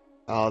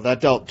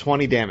 That dealt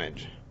 20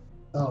 damage.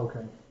 Oh,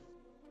 okay.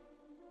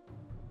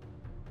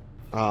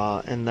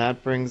 And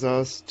that brings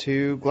us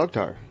to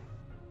Glugtar.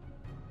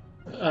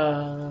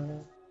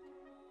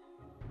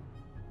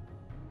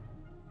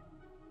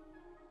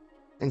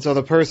 And so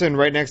the person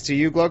right next to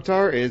you,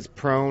 Glugtar, is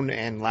prone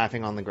and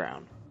laughing on the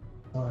ground.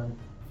 Alright.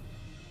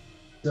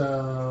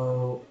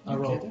 So, I You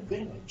roll get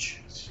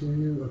advantage.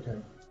 2. Okay.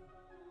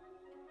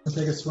 I'll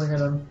take a swing at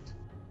him.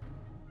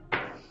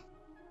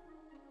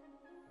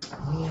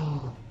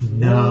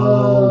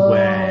 No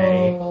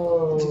way.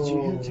 Did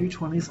you hit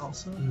 220s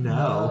also?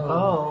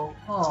 No.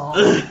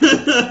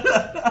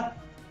 Oh.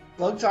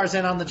 Glugtar's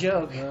in on the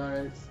joke.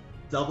 Alright.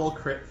 Double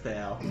crit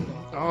fail.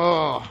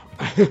 Oh.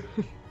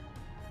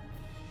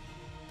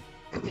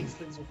 He thinks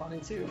things are funny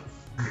too.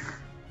 I'm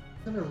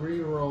gonna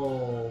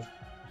reroll.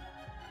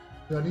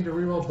 Do I need to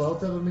reroll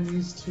both of them and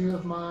use 2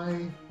 of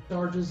my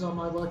charges on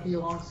my lucky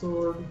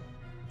longsword?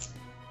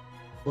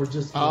 Or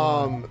just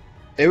one?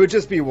 It would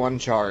just be one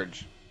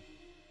charge.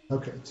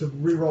 Okay, to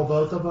reroll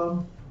both of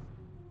them?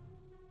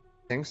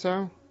 Think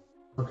so?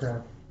 Okay.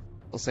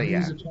 I'll say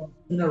yeah.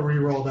 I'm gonna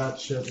reroll that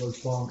shit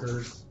was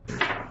bonkers.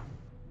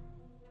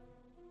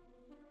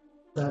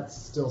 That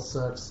still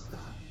sucks.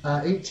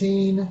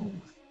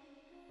 18.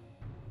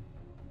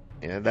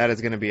 Yeah, that is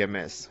going to be a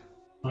miss.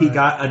 He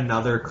got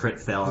another crit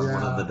fail on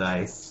one Yeah. of the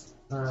dice.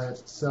 Alright,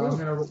 so I'm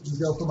gonna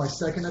go for my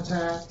second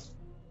attack.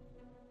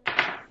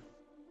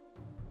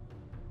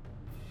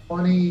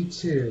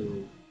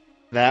 22.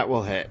 That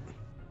will hit.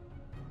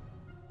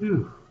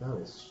 Ooh. That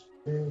was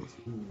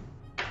shitty.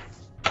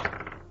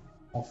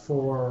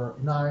 For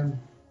 9.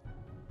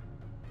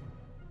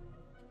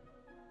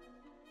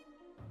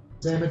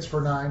 Damage for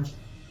 9.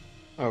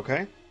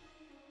 Okay.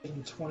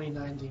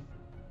 2090.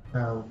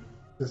 No,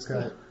 this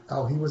guy.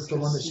 Oh, he was the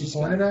one that she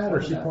pointed at,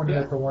 or she pointed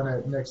at the one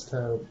at next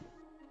to.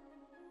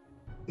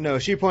 No,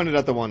 she pointed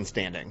at the one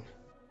standing.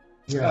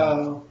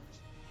 Yeah,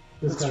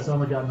 this guy's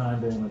only got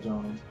 9 damage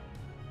on him.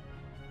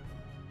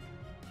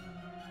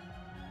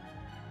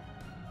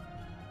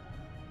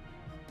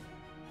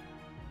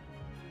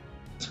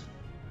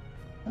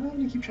 How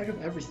do you keep track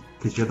of everything?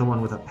 Because you're the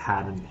one with a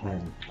pad and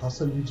pen.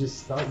 Also, you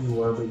just thought you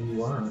were, but you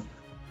weren't.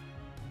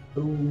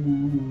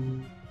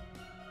 Ooh.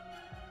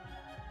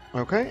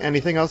 Okay.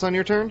 Anything else on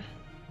your turn?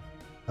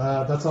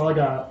 That's all I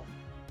got.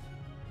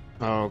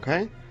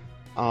 Okay.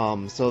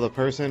 So the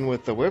person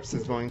with the whips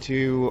is going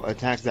to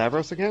attack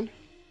Zavros again.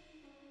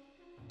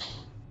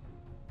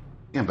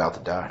 I'm about to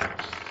die.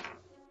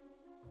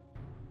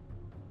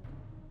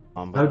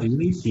 Oh, do you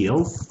need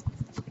heals?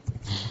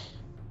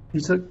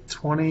 He took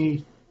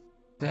 20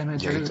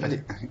 damage.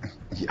 Yeah,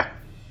 yeah.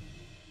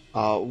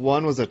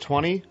 One was a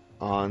 20,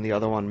 and the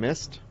other one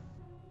missed.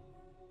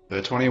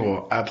 The 20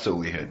 will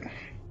absolutely hit.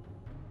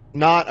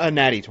 Not a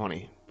natty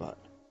 20, but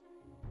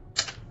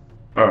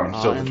So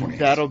the and 20.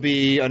 that'll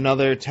be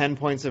another 10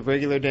 points of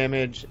regular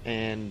damage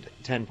and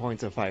 10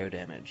 points of fire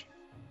damage.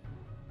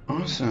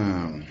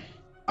 Awesome.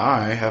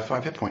 I have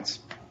 5 hit points.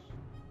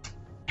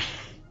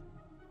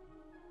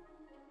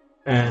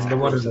 And the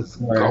one on the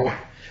floor.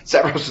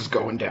 Savros is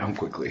going down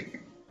quickly.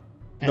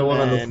 The one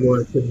on the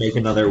floor could make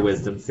another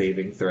wisdom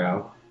saving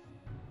throw.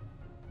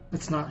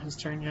 It's not his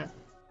turn yet.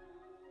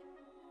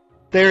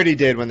 They already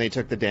did when they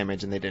took the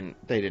damage, and they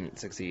didn't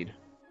succeed.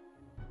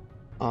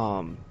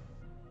 And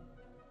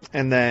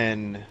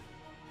then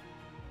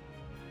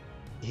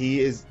he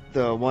is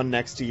the one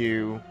next to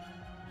you.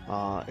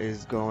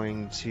 Is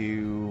going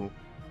to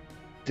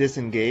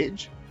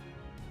disengage.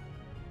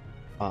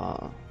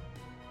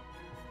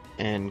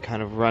 And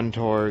kind of run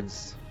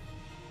towards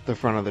the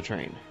front of the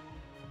train.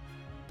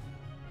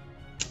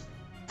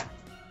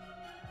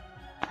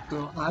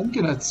 So I'm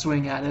gonna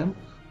swing at him.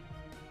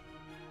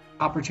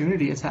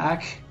 Opportunity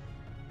attack.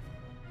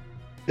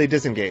 They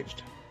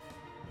disengaged.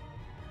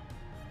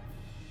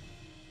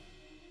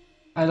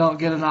 I don't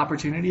get an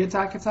opportunity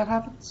attack if that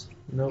happens.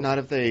 Nope. Not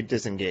if they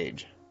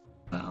disengage.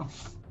 No.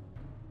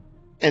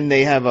 And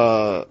they have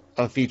a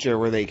feature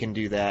where they can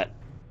do that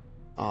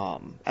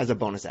as a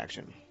bonus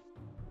action.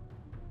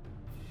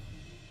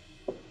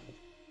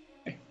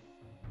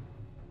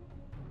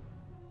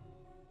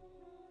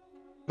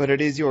 But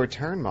it is your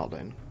turn,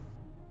 Malden.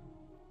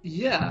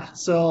 Yeah,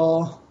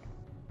 so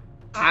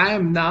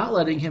I'm not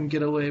letting him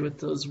get away with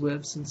those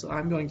whips, and so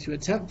I'm going to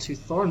attempt to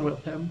thorn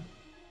whip him.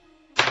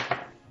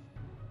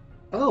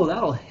 Oh,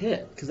 that'll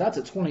hit, because that's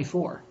a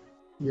 24.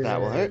 Yeah.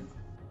 That will hit.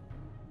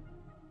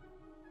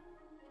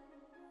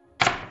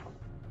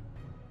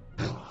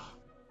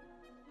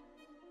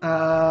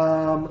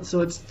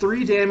 So it's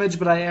 3 damage,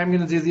 but I am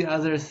going to do the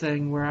other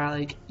thing where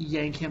I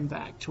yank him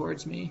back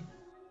towards me.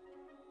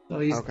 So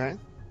he's Okay.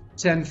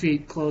 10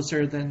 feet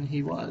closer than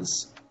he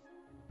was.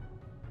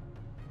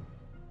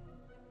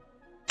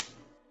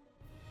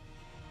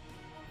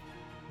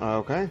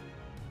 Okay.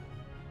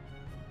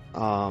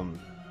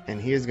 And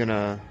he is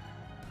gonna.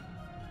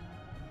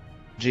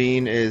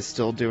 Jean is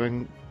still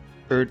doing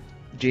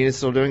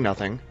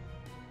nothing.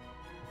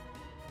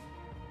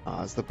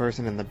 It's the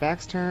person in the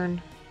back's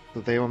turn,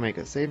 so they will make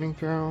a saving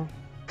throw.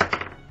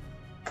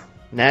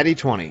 Natty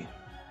 20.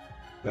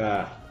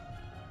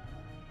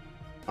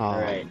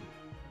 Alright.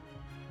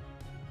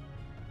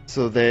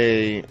 So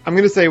I'm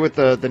gonna say with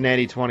the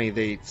natty 20,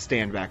 they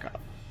stand back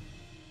up,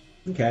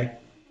 Okay.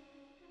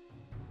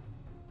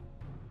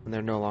 and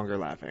they're no longer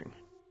laughing.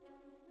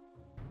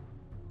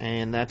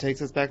 And that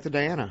takes us back to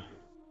Diana.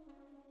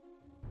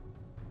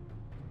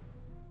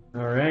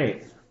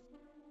 Alright.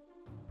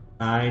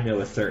 I know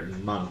a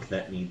certain monk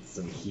that needs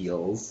some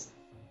heals.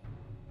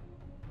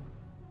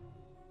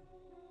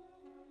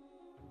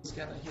 I was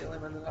gonna heal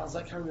him, and then I was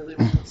like, I really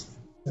want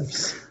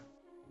this.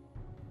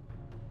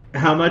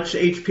 How much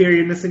HP are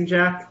you missing,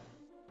 Jack?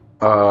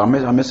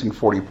 I'm missing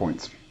 40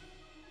 points.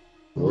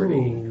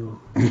 40.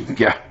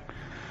 Yeah.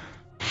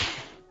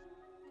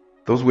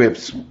 Those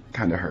whips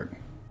kind of hurt.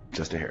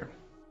 Just a hair.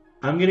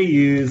 I'm gonna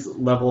use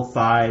level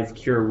 5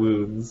 Cure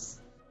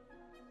Wounds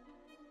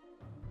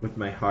with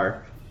my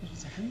harp. I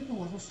was like, I need a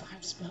level 5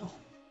 spell.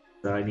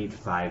 So I need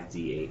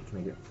 5d8. Can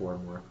I get 4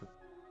 more?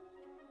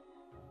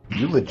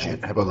 You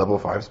legit have a level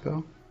 5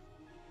 spell?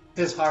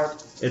 His harp.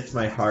 It's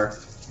my harp.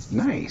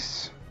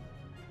 Nice.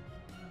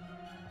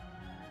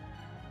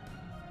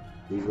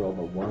 Reroll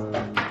the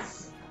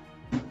ones.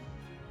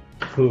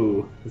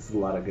 Ooh, this is a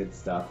lot of good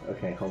stuff.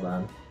 Okay, hold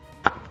on.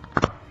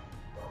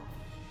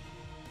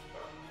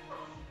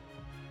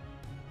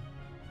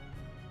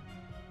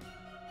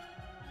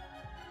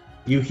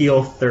 You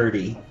heal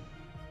 30.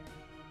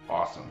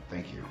 Awesome.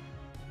 Thank you.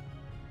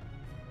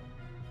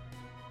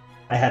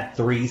 I had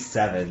 3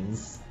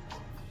 7s.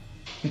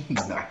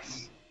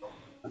 Nice.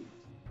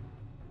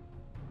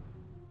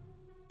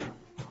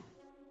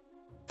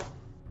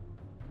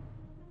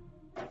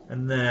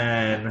 And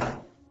then...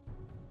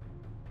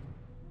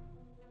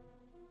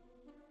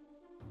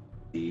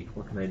 see,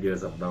 what can I do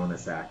as a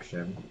bonus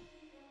action?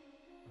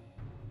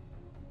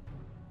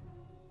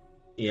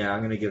 Yeah,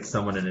 I'm gonna give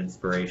someone an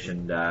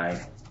inspiration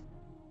die.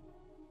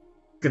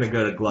 Gonna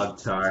go to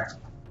Glugtar.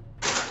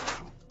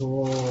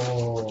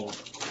 Oh.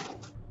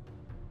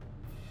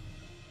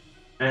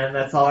 And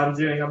that's all I'm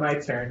doing on my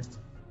turn.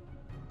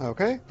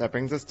 Okay, that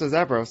brings us to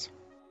Zavros.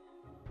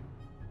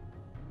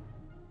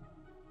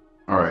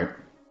 Alright.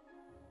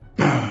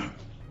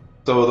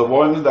 So the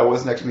one that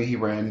was next to me, he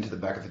ran to the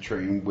back of the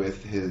train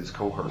with his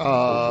cohort.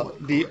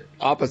 The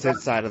opposite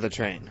side of the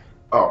train.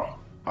 Oh,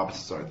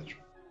 opposite side of the train.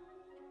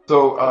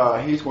 So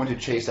he's going to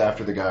chase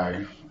after the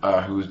guy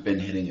who's been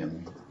hitting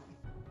him.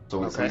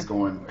 So Okay.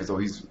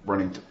 he's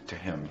running to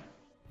him.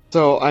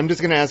 So I'm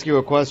just going to ask you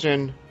a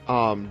question.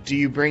 Do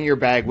you bring your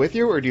bag with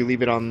you, or do you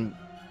leave it on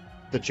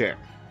the chair?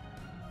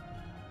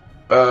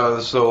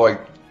 So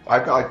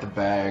I've got the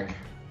bag.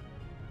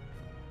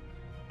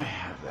 I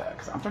have that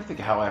because I'm trying to think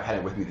of how I've had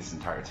it with me this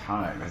entire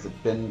time. Has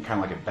it been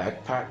kind of like a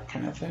backpack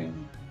kind of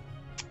thing?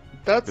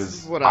 That's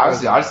 'Cause what I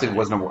was. honestly, it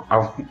wasn't.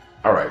 All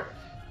right.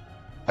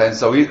 And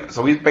so he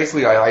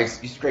basically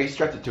he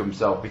strapped it to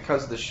himself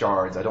because of the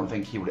shards. I don't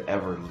think he would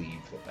ever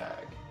leave the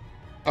bag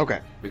Okay.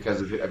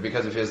 because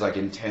of his like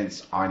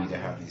intense. I need to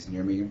have these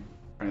near me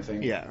kind of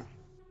thing. Yeah.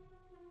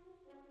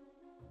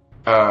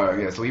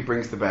 Yeah. So he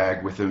brings the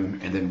bag with him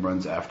and then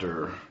runs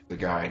after the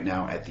guy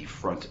now at the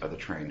front of the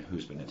train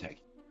who's been attacked.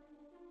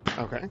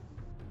 Okay.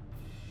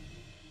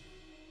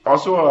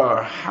 Also,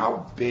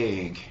 how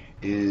big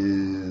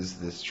is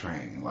this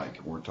train?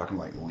 Like, we're talking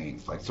like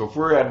length. Like, so if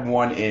we're at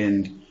one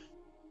end,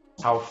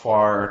 how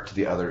far to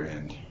the other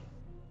end?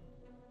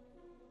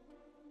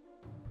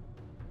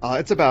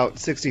 It's about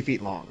 60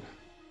 feet long.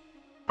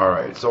 All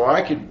right, so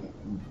I could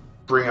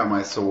bring out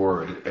my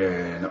sword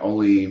and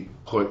only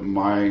put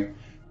my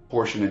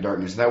portion in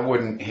darkness. That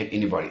wouldn't hit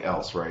anybody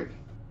else, right?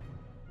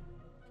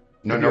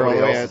 No, You're all nobody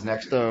the way else is at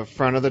next. the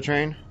front of the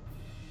train?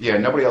 Yeah,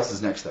 nobody else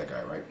is next to that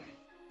guy, right?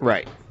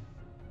 Right.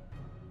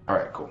 All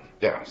right, cool.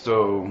 Yeah,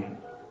 so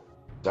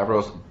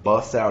Davros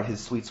busts out his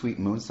sweet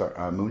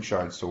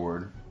moonshine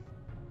sword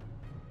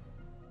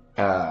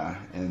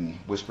and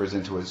whispers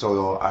into it.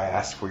 So I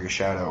ask for your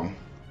shadow,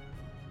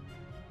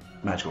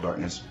 magical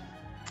darkness.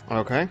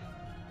 Okay.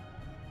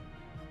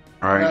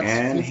 All right, That's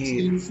and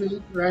 15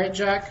 feet, right,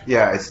 Jack?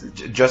 yeah, it's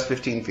just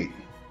 15 feet.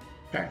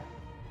 Okay.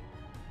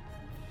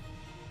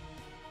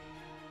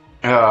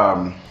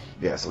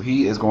 Yeah, so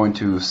he is going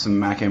to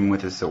smack him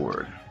with his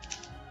sword.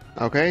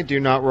 Okay, do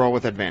not roll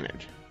with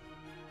advantage.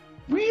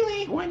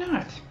 Really? Why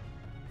not?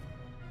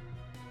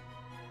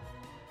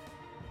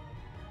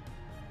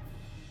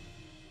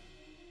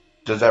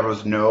 Does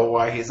Davros know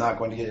why he's not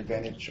going to get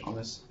advantage on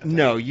this?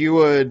 No, you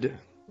would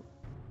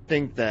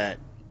think that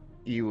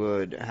you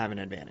would have an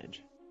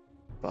advantage.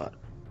 But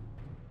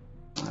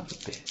Son of a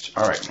bitch.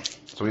 Alright,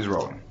 so he's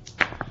rolling.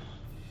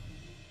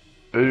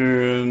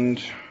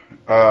 And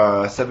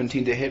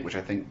 17 to hit, which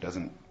I think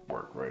doesn't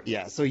work, right?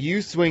 yeah, so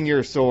you swing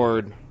your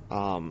sword,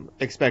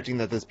 expecting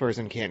that this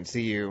person can't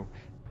see you,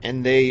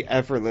 and they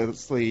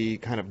effortlessly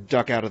kind of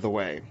duck out of the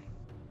way.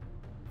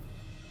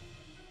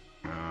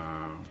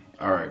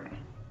 Alright.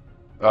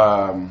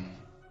 So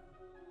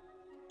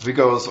he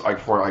goes like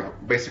for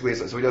like basically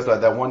so he does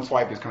that one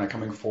swipe is kind of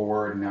coming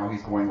forward and now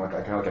he's going like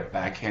kind of like a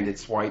backhanded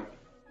swipe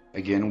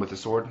again with the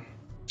sword.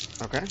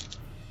 Okay.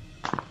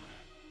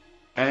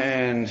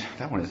 And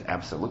that one is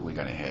absolutely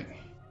gonna hit.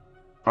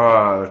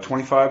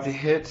 25 to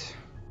hit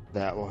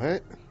That will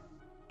hit.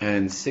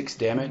 and 6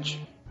 damage.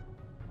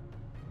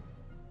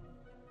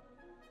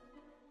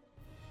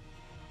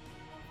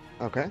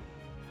 Okay.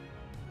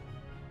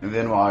 And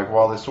then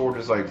while the sword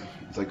is like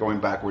it's like going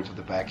backwards with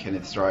the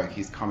backhanded strike,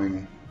 he's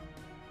coming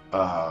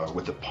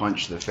with a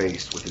punch to the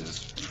face with his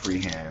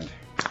free hand.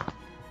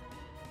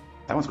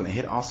 That one's gonna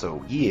hit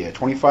also. Yeah,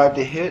 25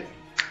 to hit,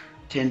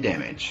 10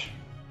 damage.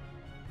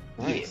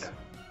 Nice. Yeah.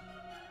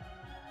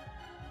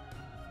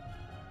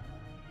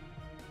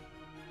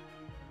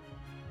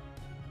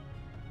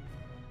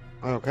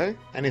 Okay.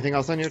 Anything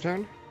else on your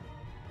turn?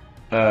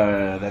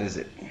 That is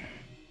it.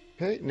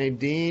 Okay.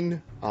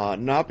 Nadine,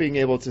 not being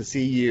able to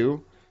see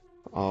you,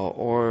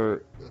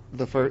 or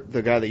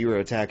the guy that you were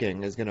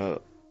attacking is gonna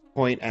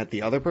point at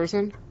the other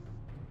person,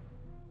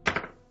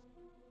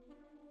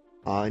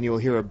 and you will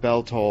hear a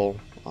bell toll,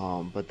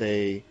 but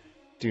they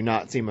do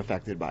not seem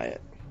affected by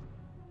it.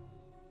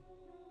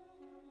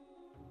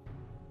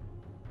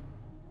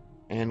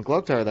 And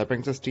Glugtar, that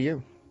brings us to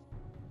you.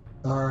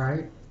 All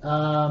right.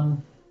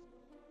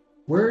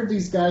 Where are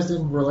these guys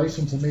in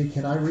relation to me?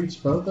 Can I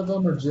reach both of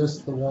them or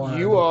just the one?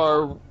 You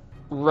are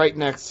right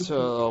next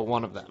to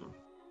one of them.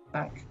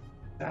 Back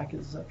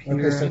is up here.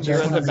 Okay, so and you're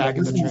just at the back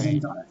of the this is in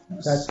train.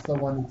 darkness. That's the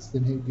one that's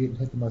been getting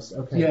hit the most.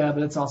 Okay. Yeah,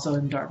 but it's also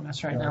in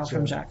darkness right now Gotcha.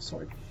 from Jack's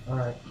sword. All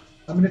right.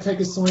 I'm going to take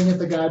a swing at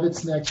the guy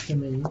that's next to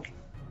me.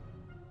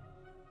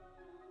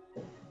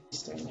 He's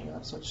standing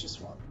up, so it's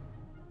just one.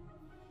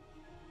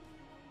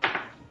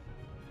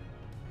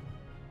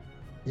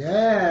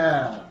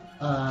 Yeah.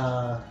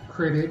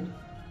 Critted.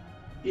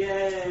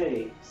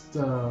 Yay!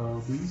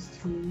 So these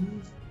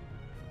two.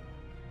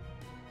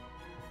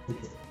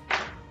 Okay.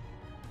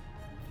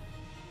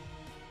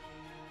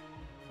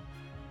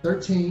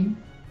 13.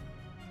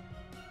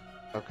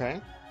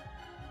 Okay.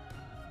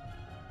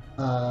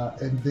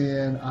 And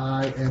then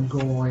I am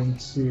going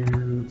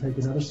to take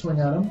another swing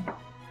at him.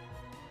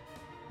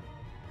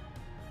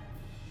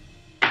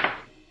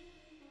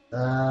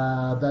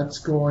 That's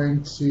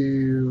going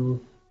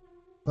to.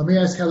 Let me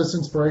ask how this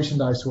inspiration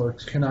dice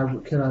works. Can I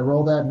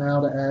roll that now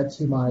to add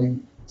to my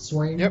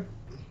swing? Yep.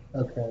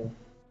 Okay.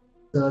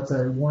 So that's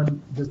a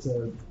one. That's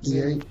a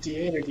D8.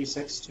 D8 or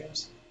D6,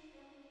 James?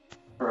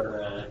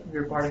 For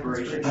Your bardic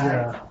inspiration.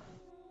 Yeah.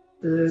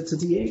 It's a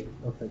D8.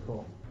 Okay.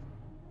 Cool.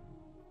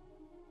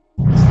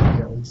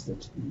 At least a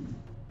 2.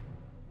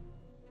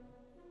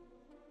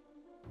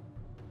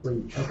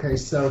 Sweet. Okay,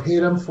 so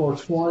hit him for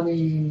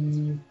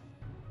 22.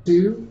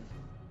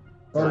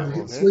 Or That will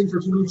hit. swing for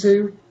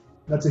 22.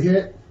 That's a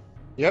hit.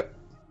 Yep.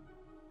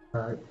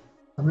 All right.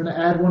 I'm going to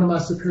add one of my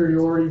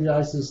superiority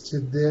dices to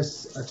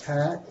this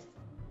attack.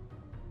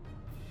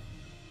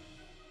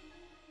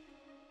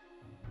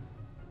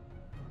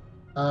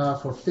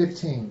 For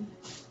 15.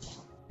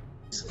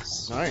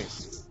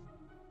 Nice.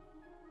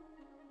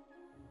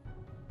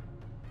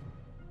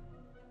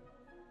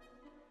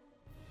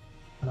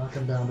 Knock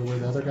him down to where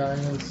the other guy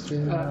is.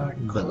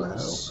 Below.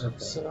 Okay.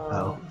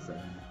 So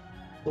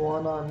the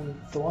one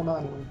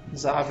on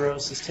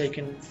Zavros is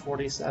taking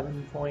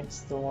 47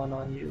 points. The one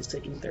on you is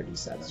taking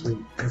 37. Sweet.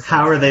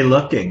 How are they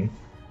looking?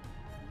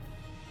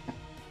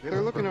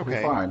 They're looking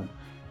okay. Fine.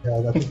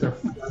 Yeah, I think they're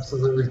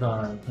absolutely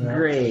fine. Yeah.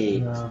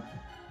 Great.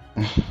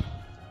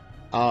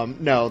 Yeah.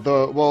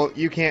 No,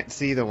 you can't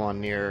see the one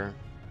near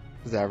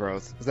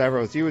Zavros.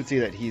 Zavros, you would see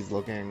that he's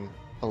looking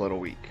a little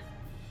weak.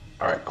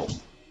 All right, cool.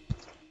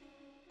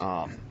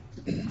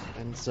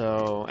 And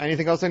so,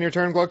 anything else on your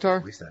turn, Glugtar?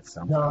 At least that's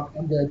some. No,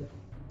 I'm good.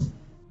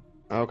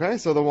 Okay,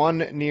 so the one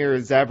near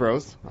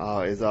Zavros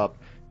is up,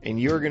 and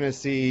you're gonna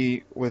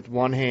see with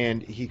one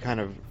hand he kind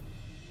of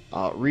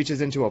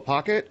reaches into a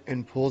pocket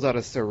and pulls out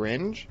a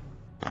syringe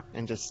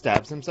and just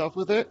stabs himself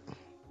with it.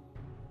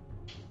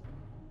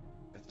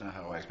 That's not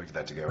how I expected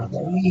that to go.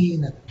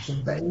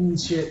 Some Bane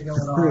shit going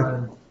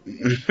on.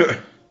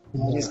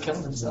 He's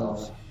killing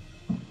himself.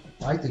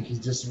 I think he's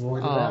just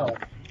roided out.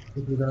 I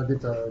think we're gonna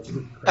get the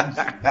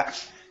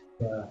crazy.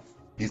 Yeah.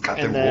 He's got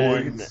And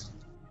them then- boys.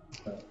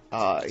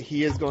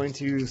 He is going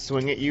to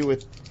swing at you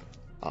with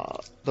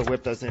the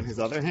whip that's in his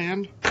other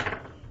hand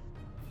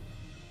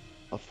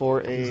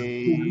for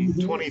a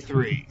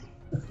 23.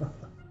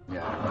 Yeah,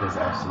 that is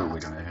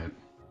absolutely gonna hit.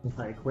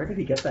 Like, where did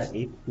he get that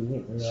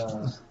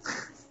HP?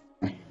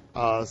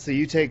 Yeah. So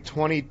you take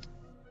 20.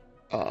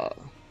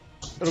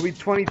 It'll be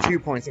 22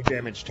 points of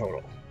damage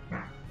total. All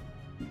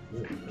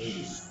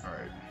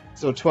right.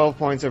 So 12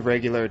 points of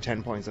regular,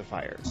 10 points of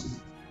fire.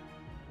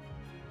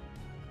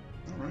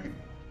 All right.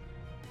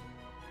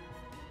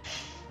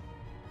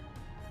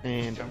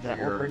 And Jump that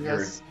for will your- bring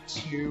your- us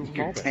to Your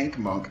Malvin. tank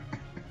monk.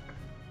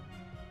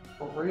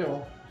 For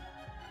real.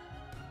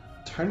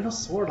 Turn your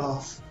sword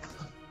off.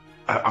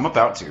 I'm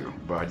about to,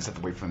 but I just have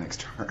to wait for the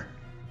next turn.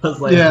 I was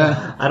like,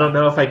 Yeah. I don't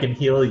know if I can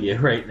heal you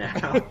right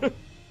now.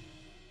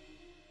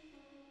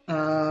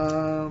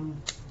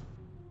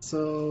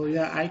 So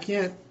yeah, I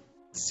can't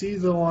see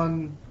the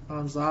one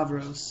on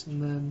Zavros,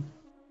 and then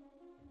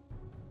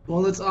the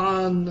one that's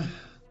on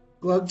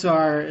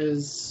Glugtar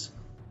is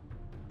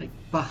like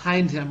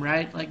behind him,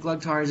 right? Like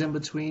Glugtar is in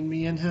between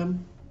me and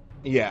him.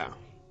 Yeah.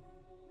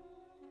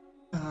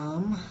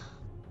 Um.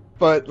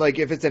 But, like,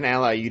 if it's an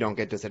ally, you don't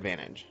get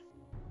disadvantage.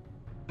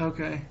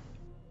 Okay.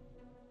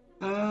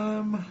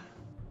 I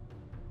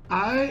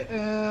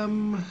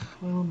am.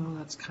 Well, no,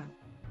 that's kind of.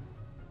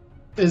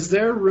 Is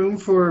there room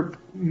for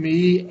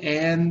me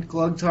and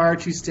Glugtar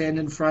to stand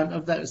in front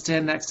of that,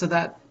 stand next to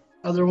that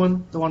other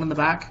one, the one in the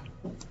back?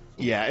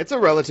 Yeah, it's a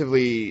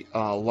relatively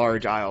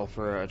large aisle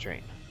for a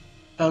train.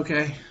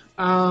 Okay.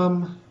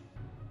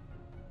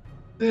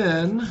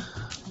 Then.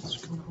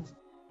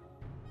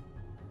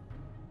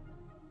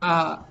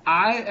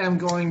 I am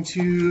going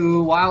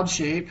to Wild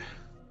Shape.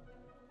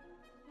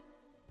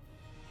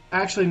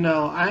 Actually,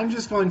 no. I'm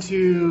just going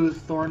to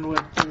Thorn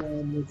Whip the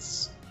one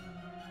that's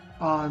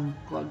on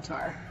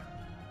Glugtar.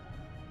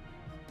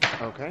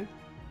 Okay.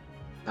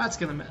 That's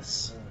gonna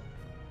miss.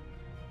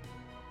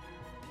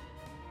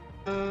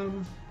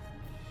 And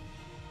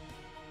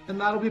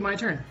that'll be my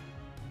turn.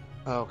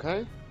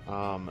 Okay.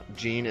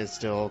 Jean is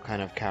still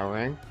kind of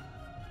cowering.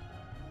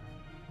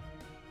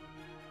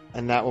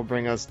 And that will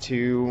bring us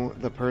to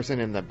the person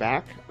in the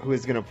back who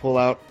is going to pull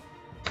out.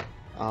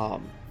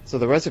 So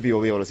the rest of you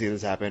will be able to see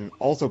this happen.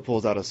 Also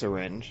pulls out a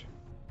syringe.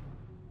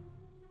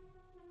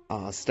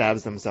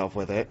 Stabs himself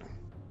with it.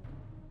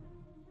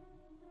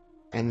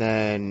 And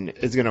then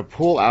is going to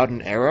pull out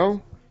an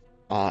arrow.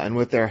 And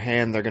with their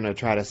hand, they're going to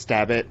try to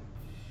stab it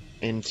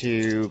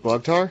into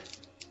Glugtar.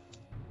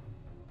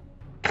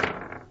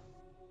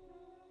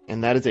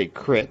 And that is a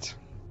crit.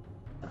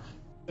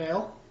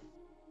 Fail.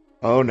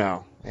 Oh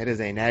no, it is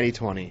a natty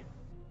 20.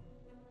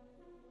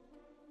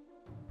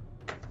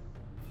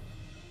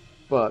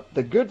 But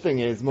the good thing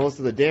is most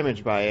of the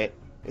damage by it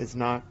is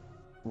not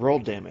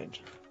rolled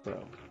damage,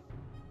 so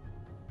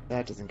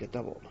that doesn't get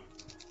doubled.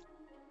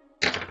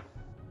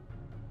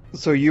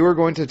 So you are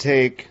going to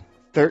take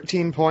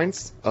 13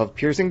 points of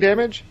piercing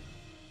damage,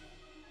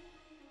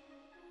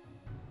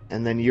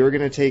 and then you're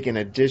going to take an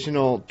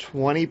additional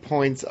 20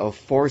 points of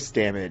force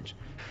damage.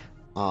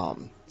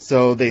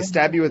 So they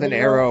stab you with an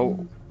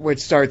arrow, which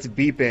starts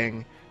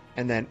beeping,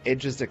 and then it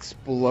just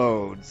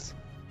explodes,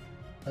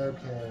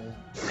 Okay.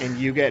 and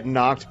you get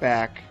knocked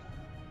back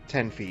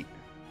 10 feet.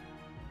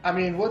 I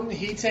mean, wouldn't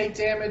he take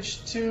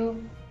damage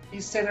too?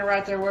 He's standing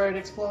right there where it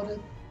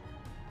exploded.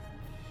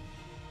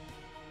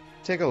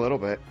 Take a little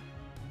bit.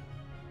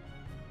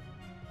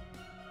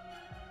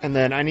 And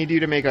then I need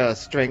you to make a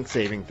strength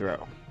saving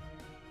throw.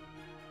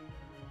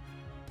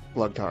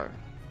 Glugtar.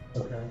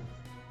 Okay.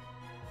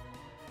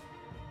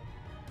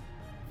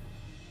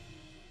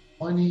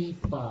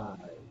 25.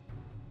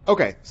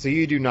 Okay, so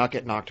you do not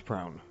get knocked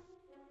prone.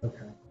 Okay.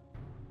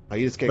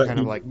 You just get But kind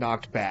of he- like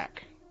knocked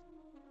back.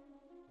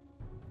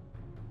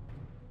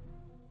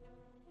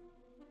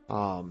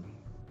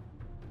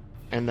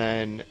 and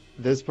then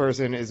this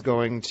person is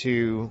going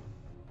to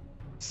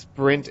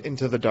sprint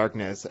into the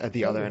darkness at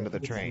the other end of the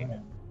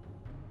train.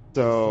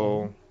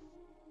 So,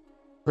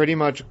 pretty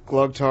much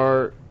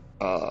Glugtar,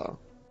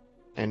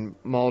 and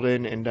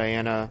Malden and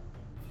Diana,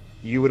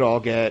 you would all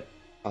get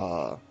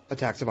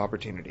attacks of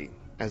opportunity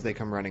as they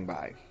come running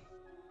by.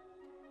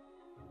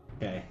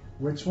 Okay.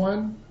 Which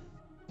one?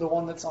 The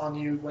one that's on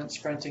you went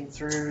sprinting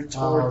through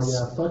Oh towards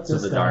yeah, fuck To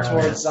this the guy.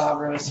 darkness. towards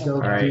Zavros. and Go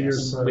the do Alright, your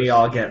darkness. search. we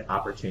all get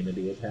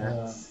opportunity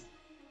attacks.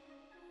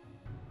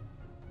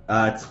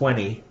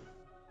 20.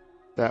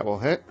 That will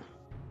hit.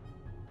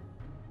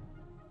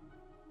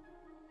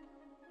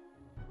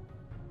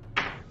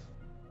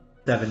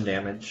 Seven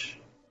damage.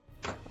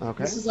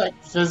 Okay. This is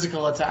like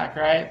physical attack,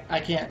 right? I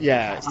can't.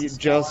 Yeah, cast a spell.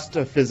 just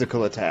a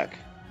physical attack.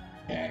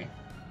 Okay.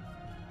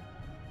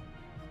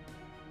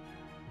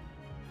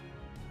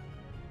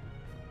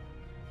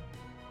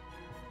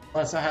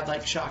 Unless I had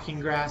like shocking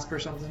grasp or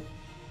something,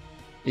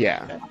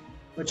 Yeah.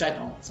 which I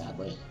don't,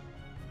 sadly.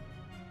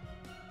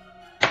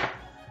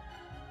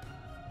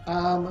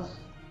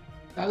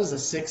 That was a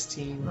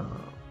 16.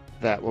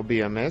 That will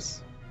be a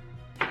miss.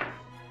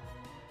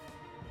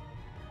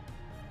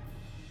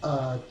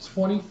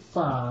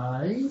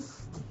 25.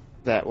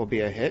 That will be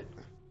a hit.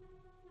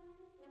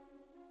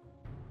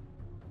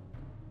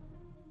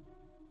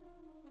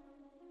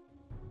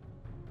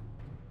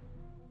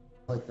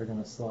 Like they're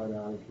gonna slide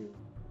out of here.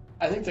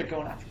 I think they're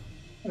going after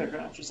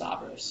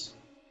Zavros.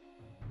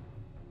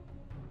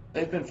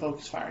 They've been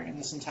focus firing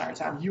this entire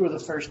time. You were the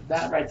first.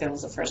 That right then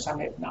was the first time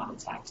they've not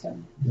attacked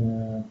him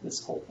Yeah.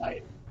 this whole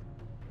fight.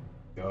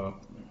 Yeah.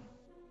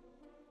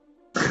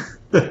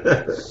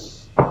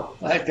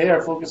 Like they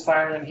are focus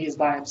firing, and he's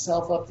by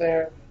himself up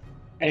there,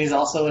 and he's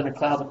also in a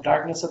cloud of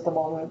darkness at the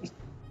moment.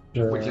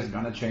 Sure. Which is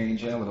gonna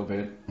change in a little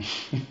bit.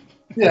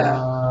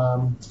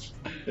 Yeah,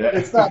 Yeah.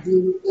 it's not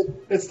blue.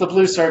 It's the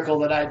blue circle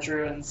that I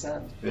drew and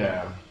sent.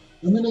 Yeah.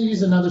 I'm gonna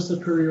use another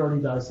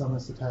superiority dice on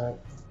this attack.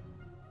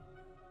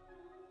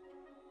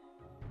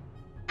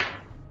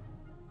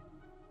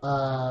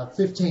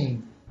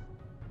 15.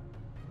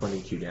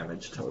 22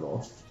 damage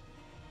total.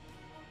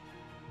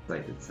 I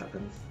did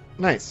 7.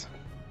 Nice.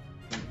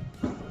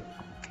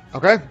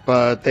 Okay,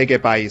 but they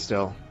get by you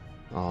still.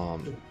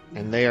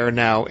 And they are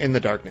now in the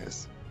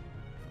darkness.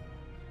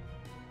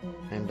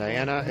 And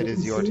Diana, it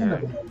is your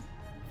turn.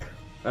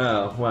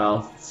 Oh,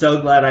 well,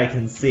 so glad I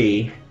can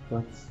see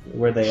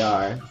where they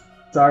are.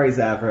 Sorry,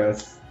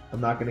 Zavros. I'm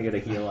not gonna get a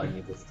heal on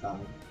you this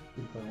time.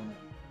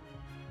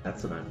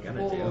 That's what I'm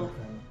gonna do. Well,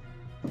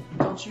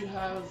 don't you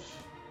have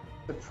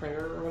the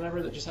prayer or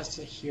whatever that just has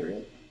to hear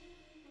it?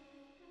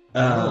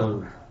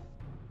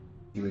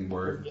 Healing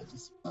word.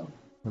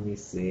 Let me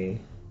see.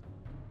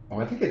 Oh,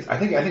 I think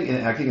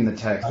in the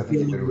text, I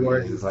think it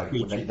literally is like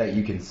that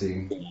you can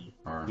see.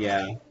 Or,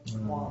 Yeah.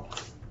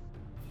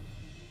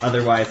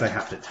 Otherwise, I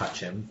have to touch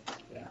him.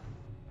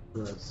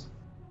 Gross.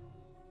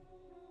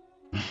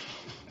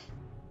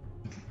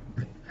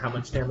 How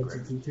much damage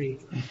did you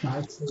take?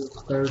 I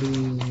took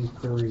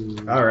 33.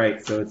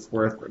 Alright, so it's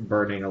worth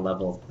burning a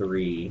level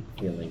 3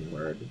 healing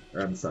word. Or,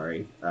 I'm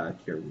sorry,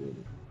 cure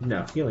wound.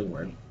 No, healing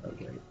word.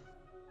 Okay.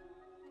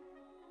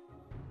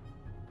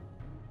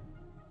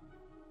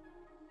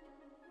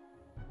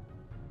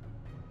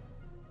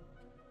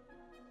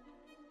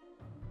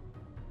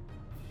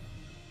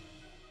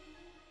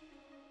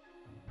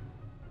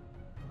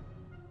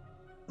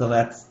 So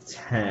that's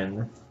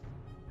 10.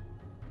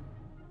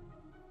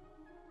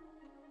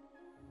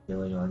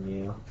 Healing on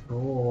you.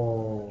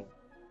 Oh.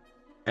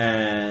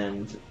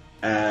 And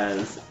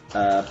as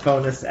a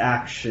bonus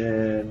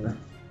action,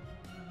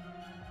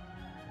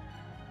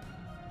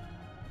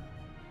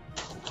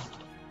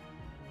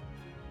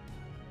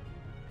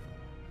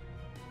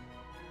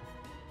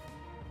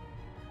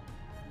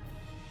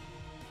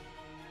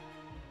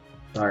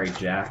 sorry,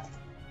 Jack.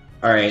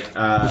 Alright,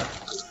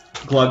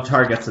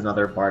 Glugtar gets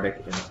another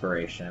Bardic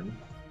Inspiration.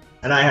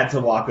 And I had to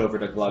walk over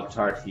to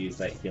Glugtar to use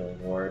that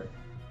healing ward.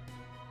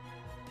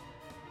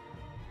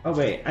 Oh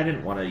wait, I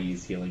didn't want to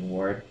use healing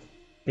ward.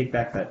 Take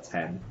back that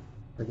 10.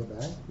 Take it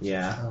back?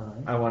 Yeah,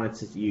 Alright. I wanted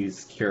to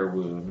use cure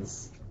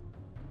wounds.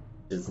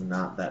 Is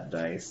not that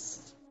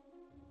dice.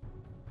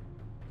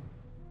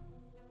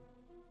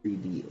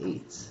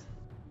 3d8.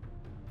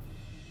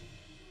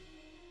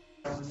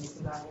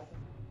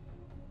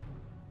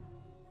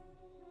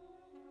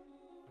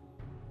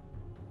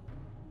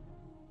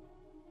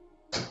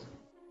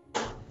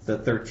 So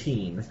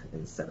 13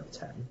 instead of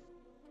 10.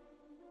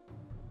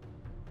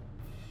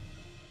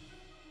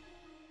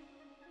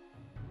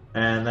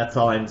 And that's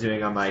all I'm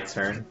doing on my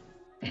turn.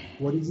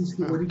 What did you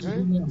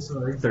do now?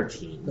 Sorry.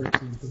 13.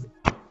 13.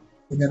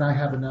 And then I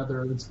have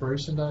another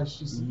inspiration dice.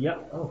 You said?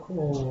 Yep. Oh,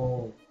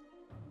 cool.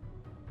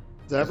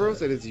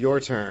 Zavros, it is your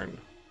turn.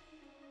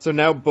 So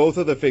now both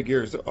of the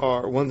figures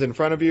are, one's in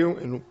front of you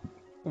and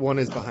one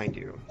is behind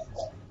you.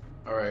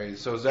 All right,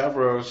 so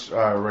Zavros,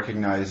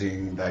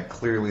 recognizing that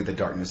clearly the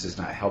darkness is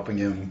not helping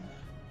him,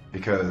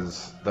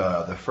 because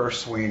the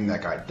first swing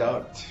that got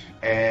ducked,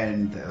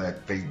 and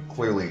that they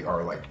clearly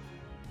are like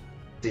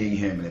seeing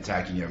him and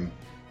attacking him,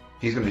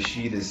 he's going to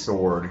sheath his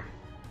sword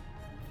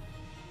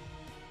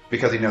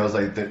because he knows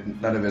like that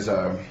none of his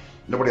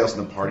nobody else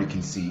in the party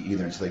can see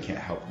either, and so they can't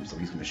help him. So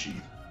he's going to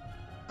sheath.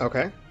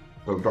 Okay.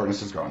 So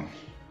darkness is gone,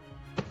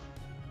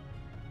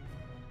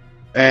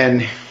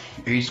 and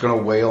he's going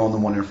to wail on the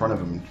one in front of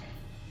him.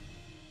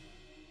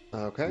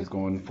 Okay. He's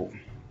going for.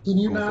 Can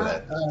you Going for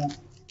not? that.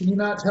 Can you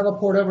not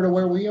teleport over to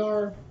where we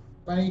are,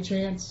 by any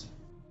chance?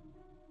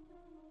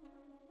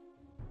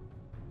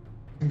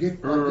 And get, You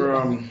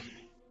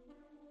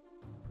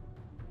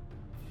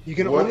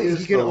can What only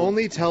is you can the-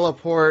 only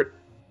teleport.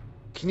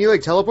 Can you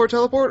like teleport,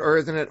 or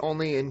isn't it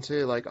only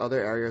into like other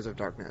areas of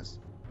darkness?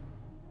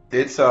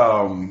 It's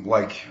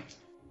like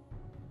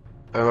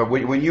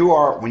when you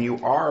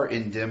are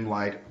in dim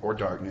light or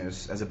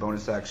darkness, as a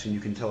bonus action,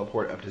 you can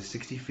teleport up to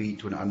 60 feet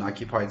to an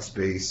unoccupied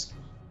space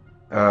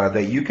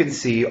that you can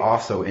see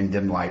also in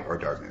dim light or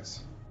darkness.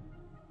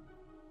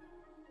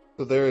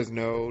 So there is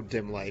no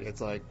dim light.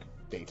 It's like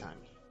daytime.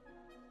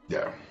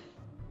 Yeah.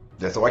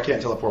 So I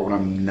can't teleport when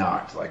I'm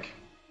not like.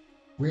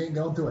 we ain't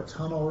going through a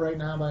tunnel right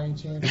now, by any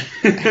chance.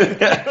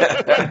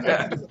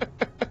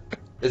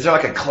 Is there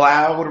like a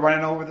cloud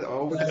running over the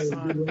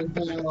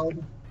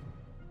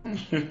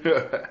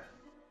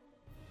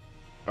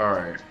All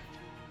right.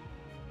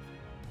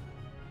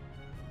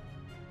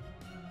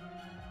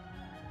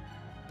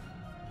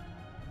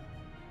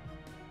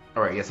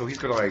 All right. Yeah. So he's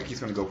gonna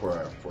go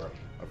for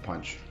a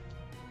punch.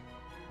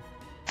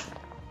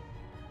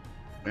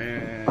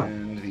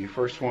 And the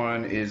first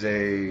one is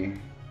a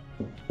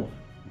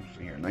let's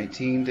see here,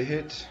 19 to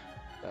hit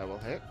That will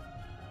hit.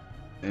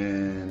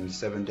 and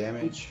 7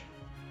 damage.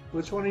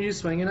 Which one are you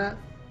swinging at?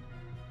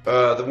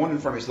 The one in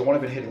front of me is the one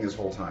I've been hitting this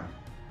whole time.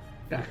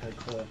 Okay,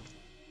 cool.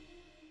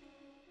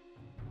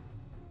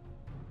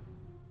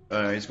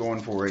 He's going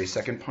for a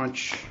second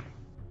punch.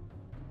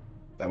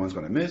 That one's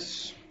going to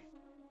miss.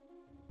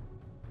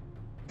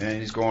 And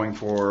he's going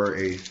for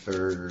a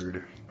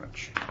third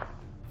punch.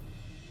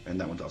 And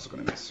that one's also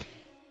going to miss.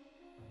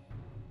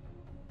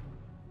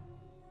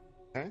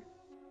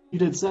 You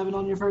did 7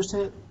 on your first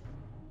hit?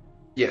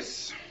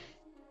 Yes.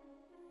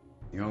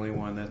 The only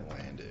one that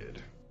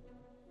landed.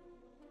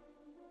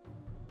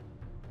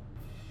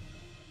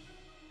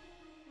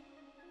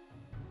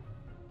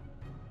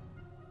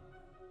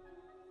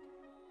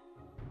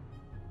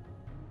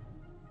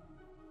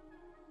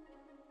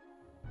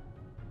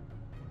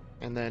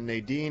 And then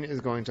Nadine is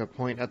going to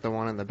point at the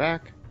one in the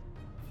back.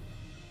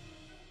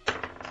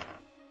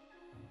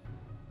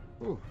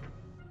 Ooh.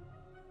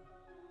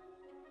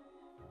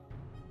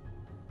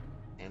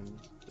 And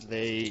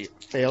they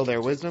fail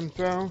their wisdom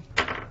throw.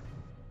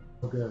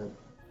 Oh, good.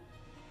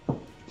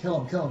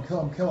 Kill him, kill him,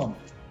 kill him, kill him.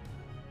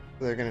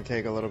 They're going to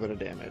take a little bit of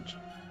damage.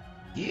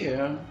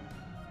 Yeah.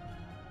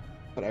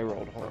 But I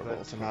rolled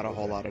horrible, so not a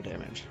whole lot of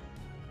damage.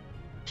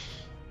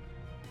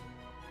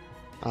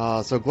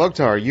 So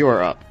Glugtar, you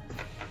are up.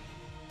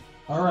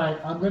 Alright,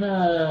 I'm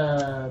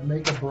gonna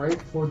make a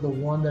break for the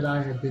one that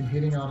I have been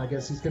hitting on. I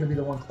guess he's gonna be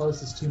the one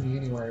closest to me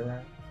anyway,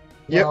 right?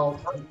 Yep. Well,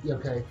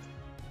 okay.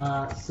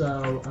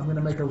 So I'm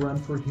gonna make a run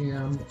for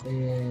him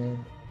and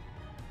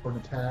for an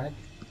attack.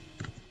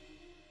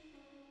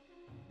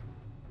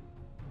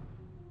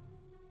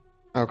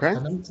 Okay.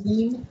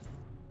 19?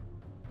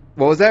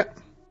 What was that?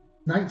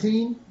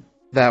 19?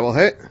 That will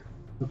hit.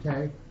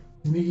 Okay.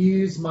 I'm going to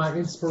use my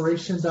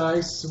inspiration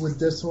dice with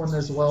this one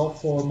as well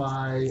for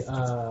my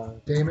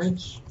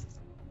damage.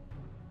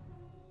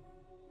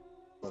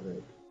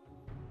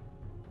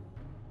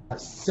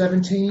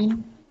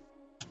 17?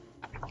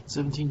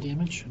 17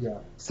 damage? Yeah,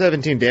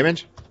 17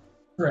 damage.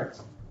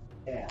 correct.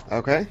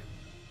 Okay.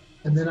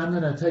 And then I'm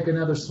going to take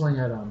another swing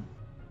at him.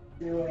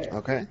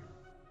 Okay.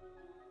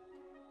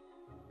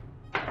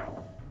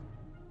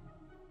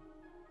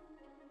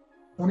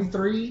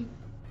 $23?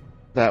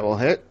 That will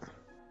hit.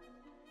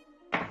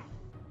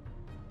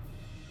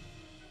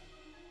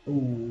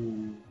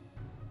 Ooh.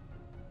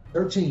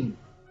 13.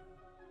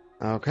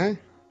 Okay.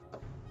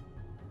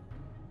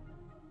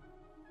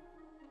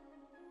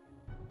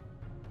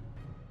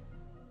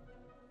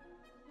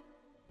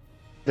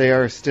 They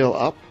are still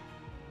up.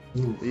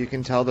 Ooh. You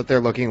can tell that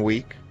they're looking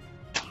weak.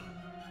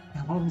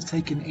 Yeah, one of them's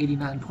taken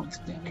 89 points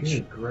of damage.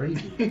 Good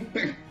gravy.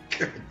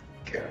 Good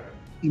God.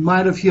 He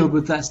might have healed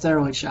with that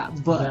steroid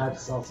shot, but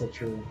That's also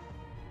true.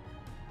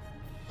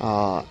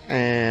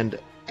 And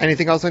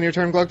anything else on your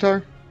turn,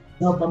 Glugtar?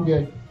 Nope, I'm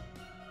good.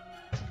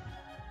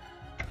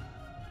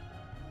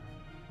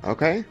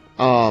 Okay.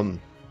 So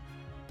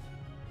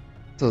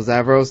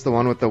Zavros, the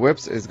one with the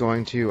whips, is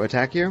going to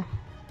attack you.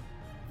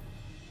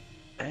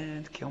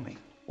 And kill me.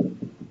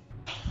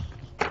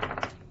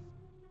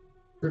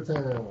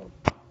 Failed.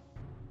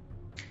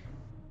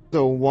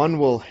 So one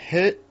will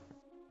hit,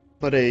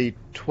 but a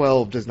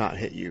 12 does not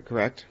hit you,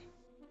 correct?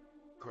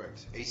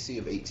 Correct. AC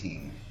of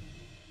 18.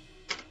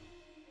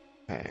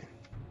 Okay.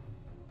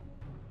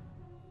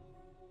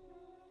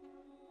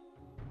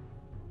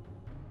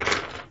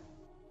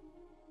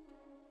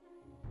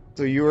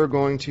 So you are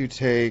going to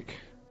take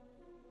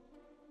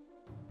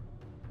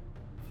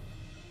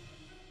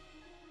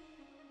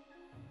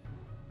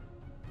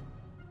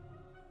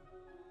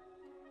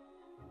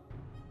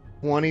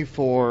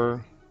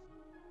 24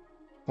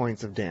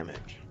 points of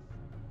damage.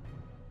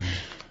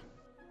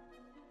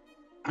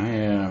 I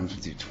am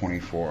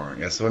 24.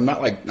 Yeah, so I'm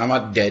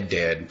not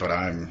dead, but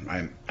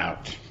I'm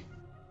out.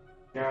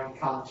 You're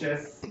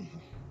unconscious.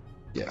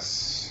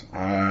 Yes,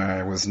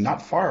 I was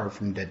not far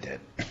from dead.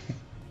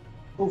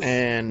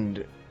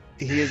 And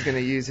he is going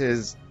to use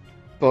his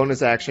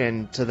bonus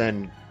action to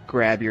then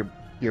grab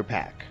your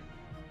pack.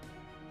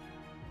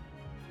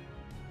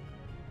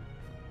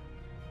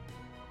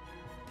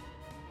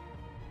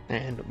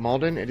 And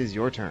Malden, it is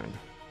your turn.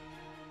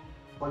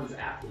 What is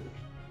after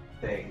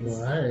things?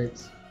 Right.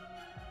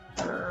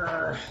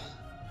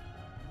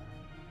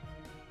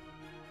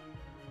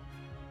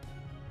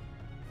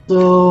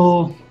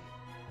 So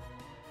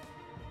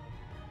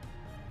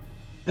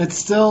it's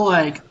still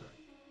like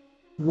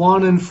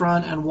one in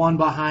front and one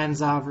behind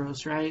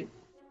Zavros, right?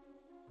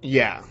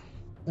 Yeah.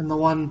 And the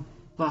one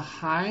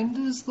behind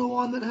is the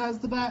one that has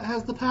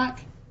the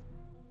pack.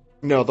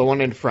 No, the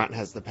one in front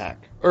has the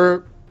pack.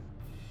 Or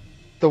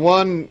the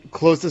one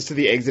closest to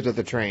the exit of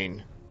the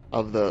train,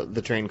 of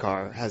the train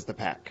car, has the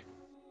pack.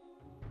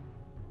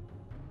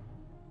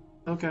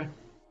 Okay.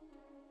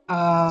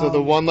 So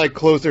the one like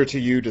closer to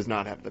you does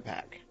not have the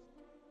pack.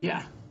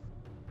 Yeah.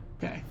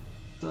 Okay.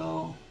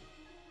 So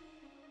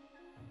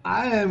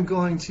I am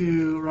going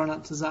to run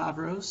up to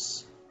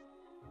Zavros.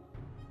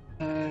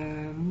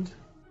 And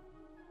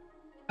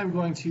I'm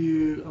going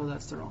to... Oh,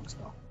 that's the wrong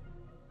spell.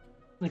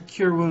 Like,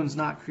 Cure Wounds,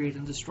 not create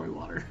and destroy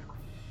water.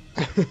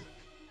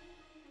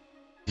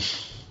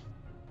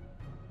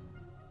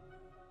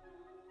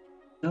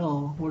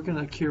 No, we're going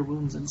to Cure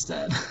Wounds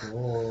instead.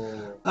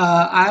 Oh.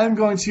 I'm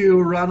going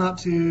to run up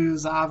to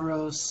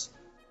Zavros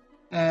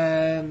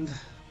and...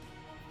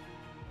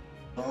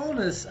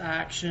 Bonus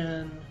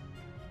action.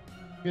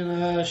 I'm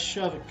gonna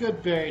shove a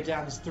good berry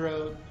down his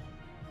throat.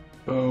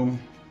 Boom.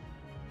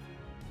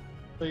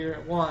 So you're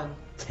at 1.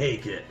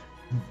 Take it.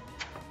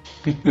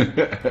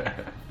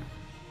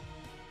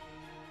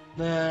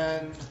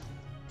 Then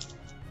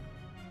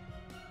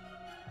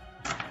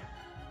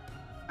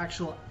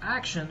actual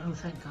action. Oh,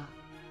 thank God.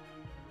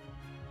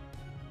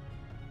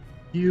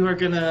 You are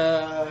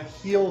gonna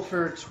heal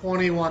for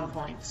 21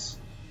 points.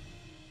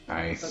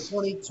 Nice.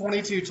 So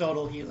 22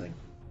 total healing.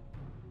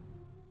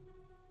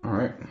 All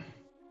right.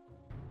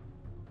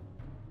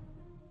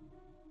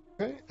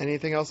 Okay.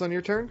 Anything else on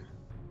your turn?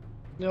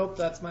 Nope,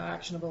 that's my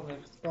actionable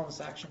bonus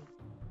action.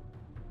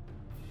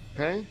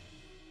 Okay.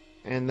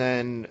 And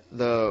then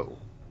the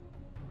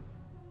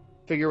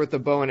figure with the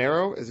bow and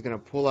arrow is going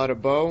to pull out a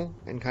bow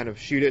and kind of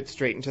shoot it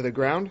straight into the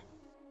ground.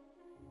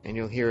 And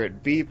you'll hear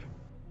it beep.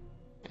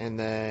 And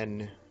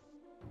then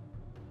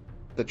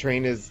the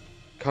train is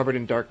covered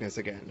in darkness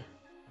again.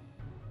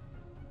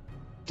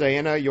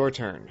 Diana, your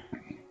turn.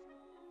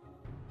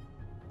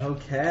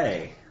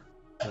 Okay.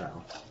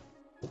 Well,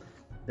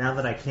 now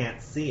that I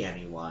can't see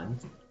anyone.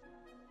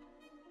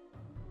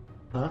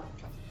 Huh?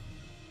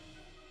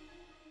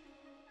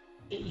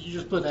 You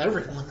just put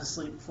everyone to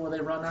sleep before they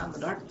run out in the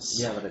darkness.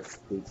 Yeah, but it's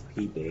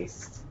HP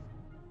based.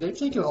 They've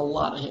taken a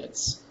lot of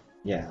hits.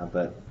 Yeah,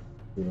 but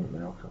we don't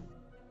know how.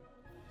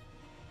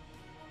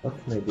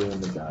 What can I do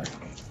in the dark?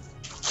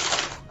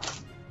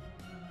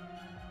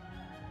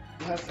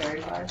 You have fairy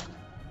fire?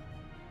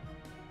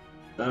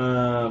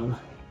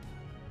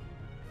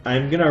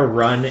 I'm gonna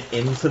run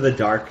into the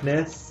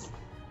darkness.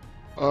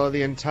 Oh,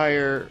 the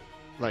entire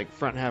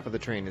front half of the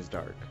train is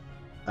dark.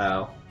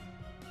 Oh.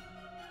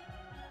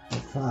 Oh,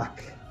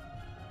 fuck.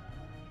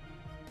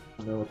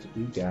 I don't know what to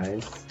do,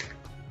 guys.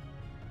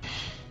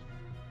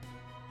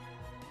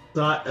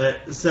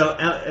 So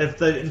if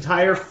the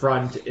entire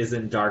front is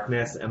in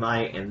darkness, am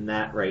I in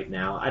that right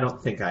now? I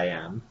don't think I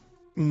am.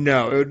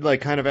 No, it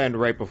would kind of end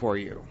right before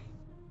you.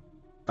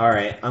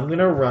 Alright, I'm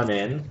gonna run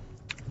in.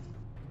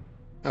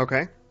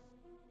 Okay.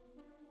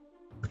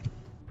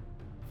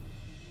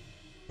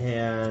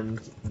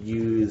 And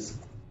use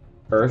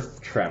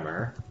Earth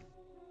Tremor.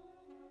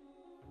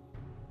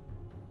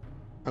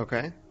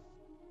 Okay.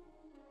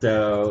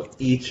 So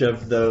each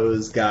of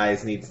those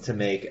guys needs to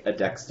make a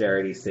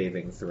dexterity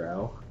saving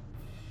throw.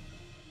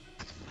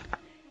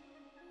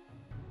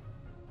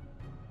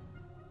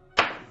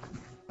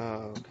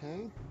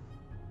 Okay.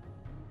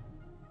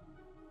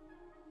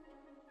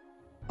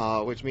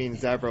 Which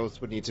means Zavros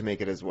would need to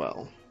make it as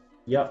well.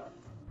 Yep.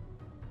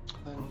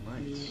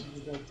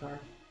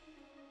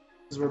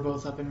 Because we're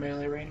both up in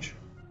melee range.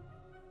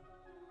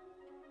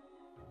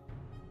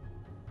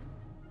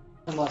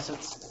 Unless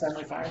it's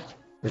friendly fire.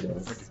 It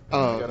is.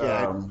 Oh, Got,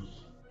 yeah.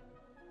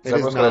 It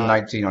Zavros is got a not-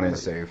 19 on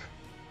his save.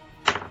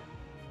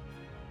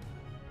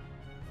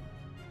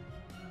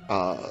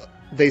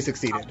 They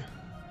succeeded.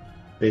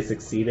 They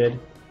succeeded.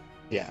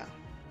 Yeah.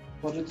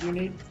 What did you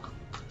need?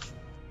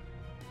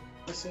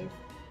 To save?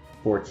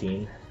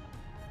 14.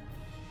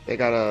 They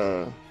got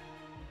a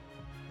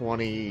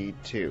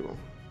 22.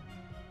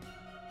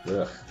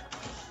 Ugh.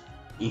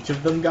 Each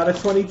of them got a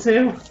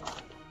 22?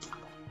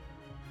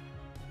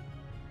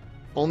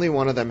 Only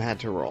one of them had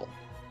to roll.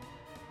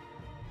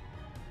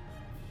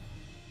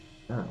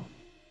 Oh.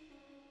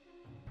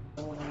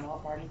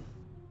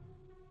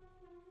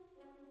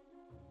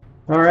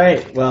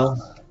 Alright,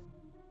 well,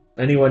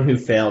 anyone who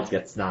failed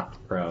gets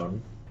knocked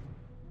prone.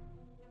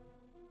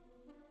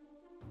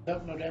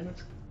 Nope, no damage.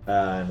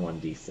 And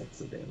 1d6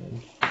 of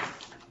damage.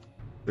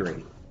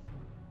 3.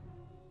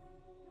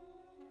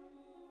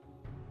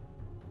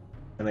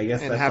 And I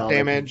guess And that's half all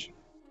damage.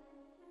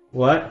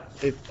 What?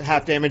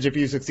 Half damage if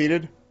you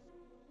succeeded.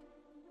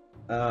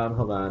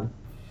 Hold on.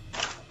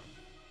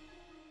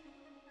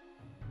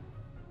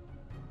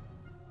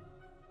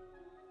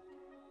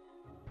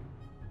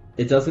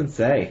 It doesn't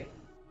say.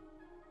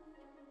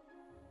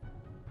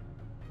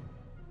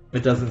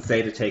 It doesn't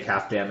say to take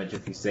half damage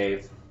if you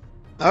save.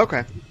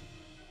 Okay.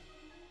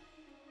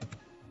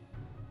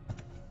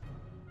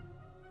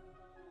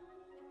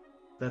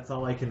 That's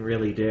all I can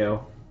really do.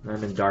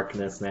 I'm in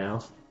darkness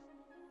now.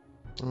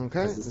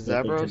 Okay. This is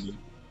taken to Zavros, be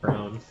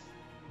prone.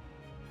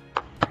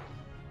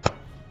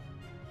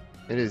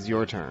 it is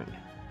your turn.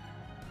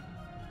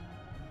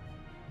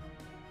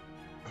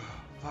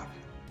 Fuck.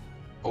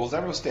 Well,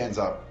 Zavros stands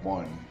up.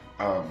 One.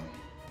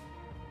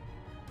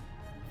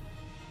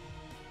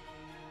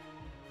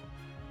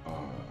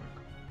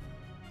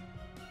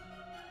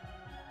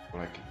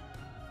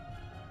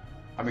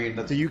 I mean,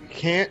 that's, So you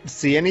can't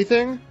see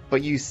anything,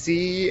 but you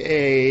see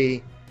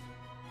a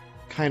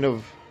kind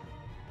of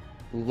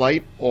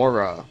light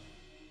aura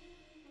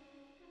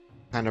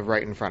kind of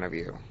right in front of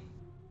you.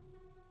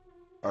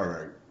 all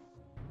right.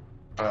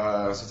 So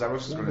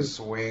Zavros is going to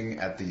swing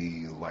at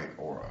the light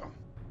aura.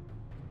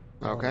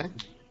 Okay.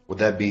 Would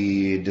that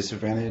be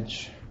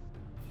disadvantage?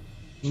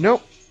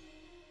 Nope.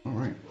 All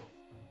right.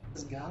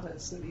 This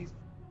goddess, these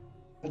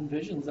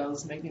visions that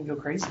was making him go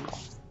crazy.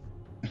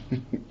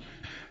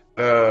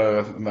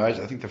 I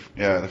think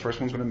the first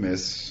one's gonna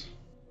miss.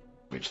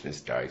 Which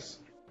this dice.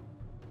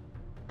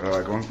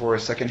 Going for a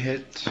second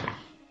hit.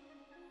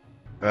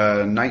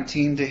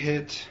 19 to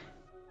hit.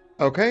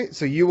 Okay,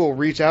 so you will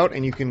reach out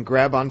and you can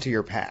grab onto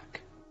your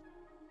pack.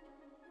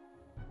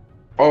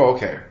 Oh,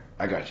 okay.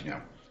 I got you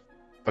now.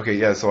 Okay,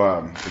 yeah.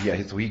 So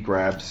so he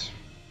grabs,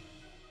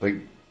 like,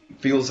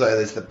 feels that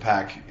it's the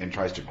pack and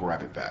tries to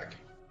grab it back.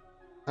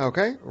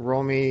 Okay,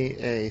 roll me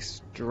a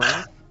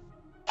strength.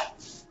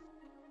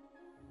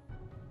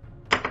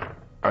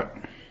 Alright.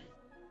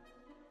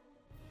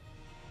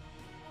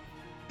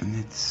 And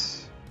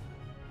it's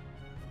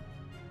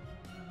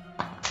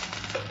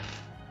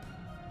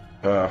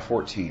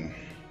 14.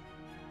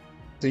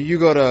 So you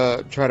go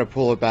to try to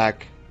pull it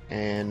back,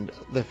 and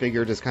the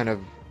figure just kind of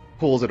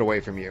pulls it away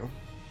from you.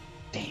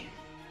 Damn.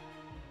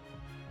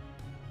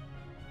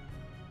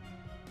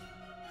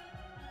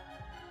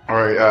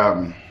 Alright,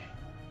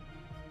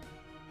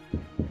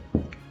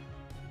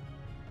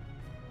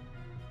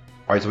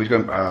 Alright, so he's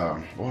going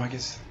well, I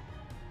guess.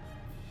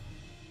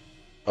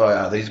 Oh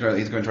yeah, he's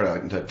going to try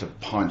to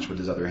punch with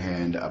his other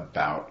hand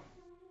about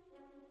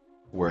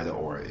where the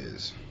aura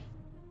is.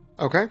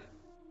 Okay.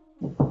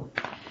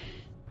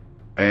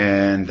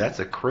 And that's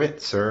a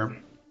crit, sir.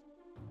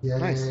 Yay.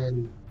 Nice.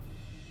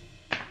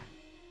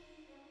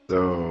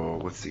 So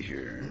let's see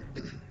here.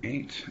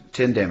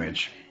 10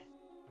 damage.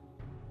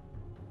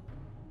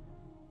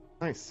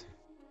 Nice.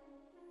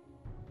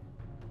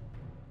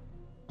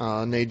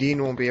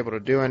 Nadine won't be able to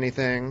do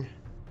anything.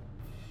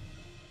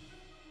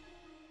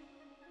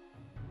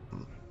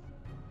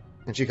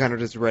 And she kind of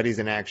just readies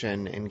an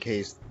action in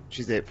case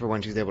for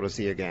when she's able to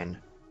see again.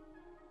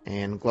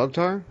 And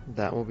Glugtar,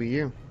 that will be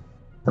you.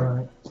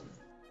 Right.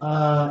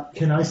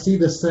 Can I see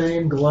the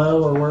same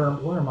glow, or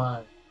where am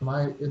I?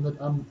 I'm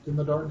in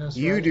the darkness.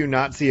 You right? do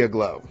not see a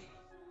glow.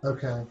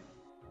 Okay.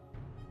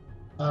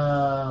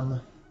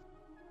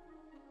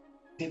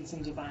 Get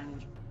some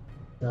divine.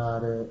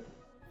 Got it.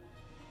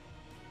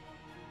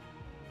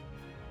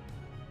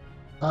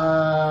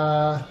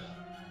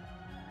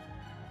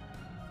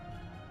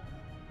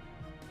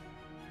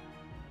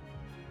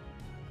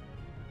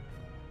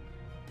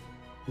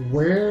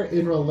 Where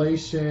in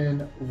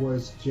relation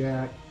was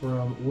Jack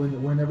from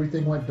when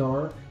everything went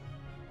dark?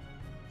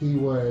 He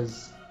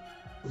was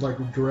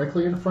like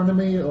directly in front of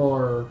me,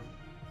 or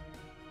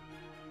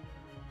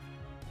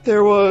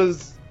There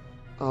was,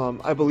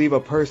 I believe, a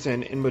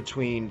person in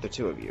between the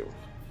two of you.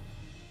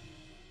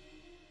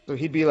 So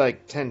he'd be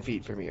like 10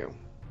 feet from you.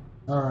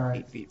 all right.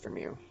 8 feet from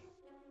you.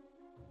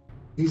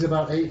 He's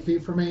about 8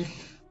 feet from me.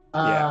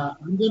 Yeah.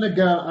 I'm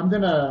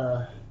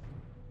gonna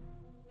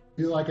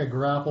do like a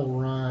grapple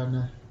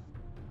run.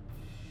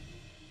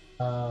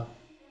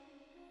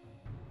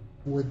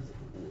 With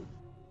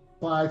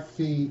 5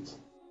 feet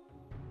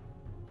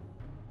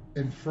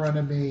in front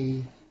of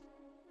me,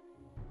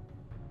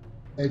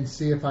 and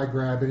see if I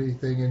grab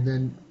anything, and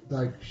then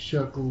like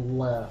shook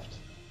left.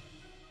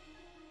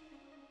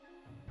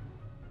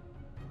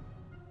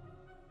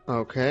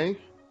 Okay.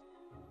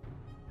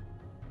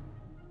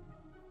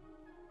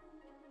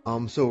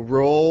 So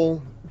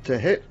roll to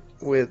hit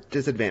with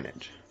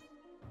disadvantage.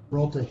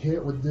 Roll to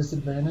hit with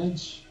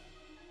disadvantage.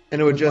 And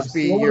it would With my just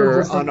be sword or your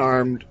just like-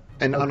 unarmed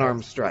Okay.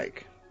 unarmed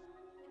strike.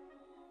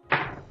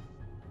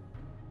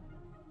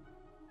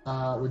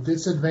 With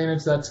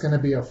disadvantage, that's going to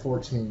be a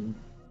 14.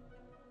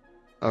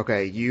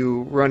 Okay,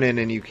 you run in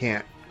and you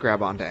can't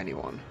grab onto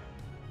anyone.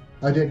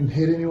 I didn't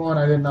hit anyone.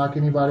 I didn't knock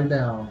anybody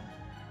down.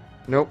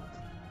 Nope.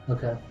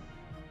 Okay.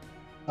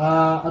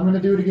 I'm gonna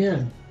do it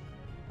again.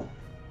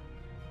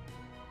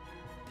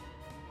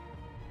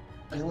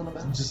 Flailing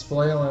about. I'm just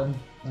flailing.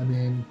 I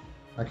mean,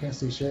 I can't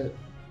see shit.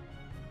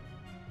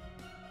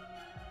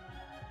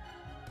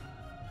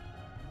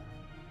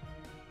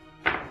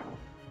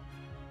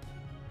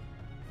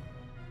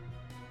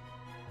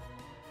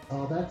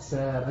 Oh, that's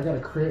sad. I got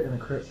a crit and a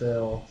crit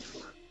fail.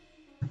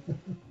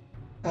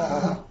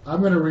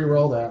 I'm gonna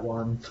re-roll that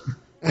one.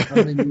 I'm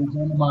gonna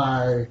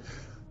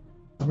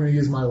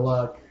use my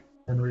luck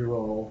and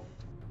re-roll.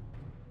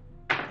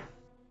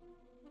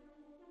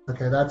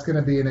 Okay, that's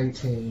gonna be an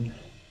 18.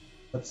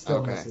 But still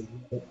Okay. misses.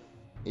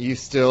 You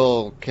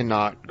still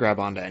cannot grab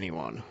onto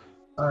anyone.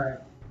 Alright.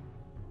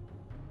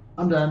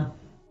 I'm done.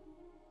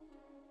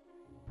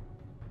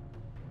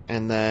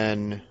 And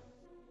then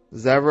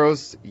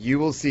Zavros, you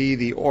will see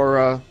the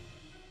aura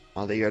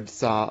that you had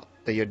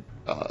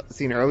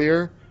seen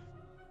earlier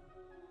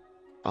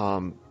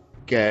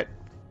get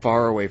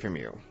far away from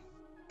you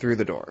through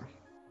the door.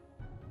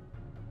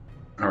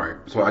 All right.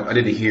 So I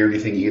didn't hear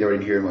anything either. I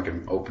didn't hear him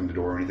like open the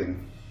door or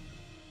anything.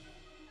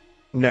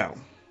 No.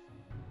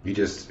 It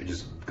just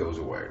goes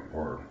away,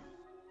 or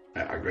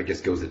I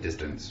guess goes a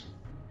distance.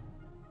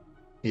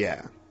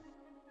 Yeah.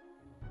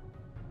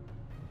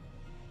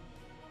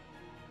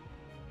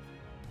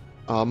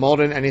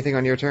 Malden, anything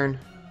on your turn?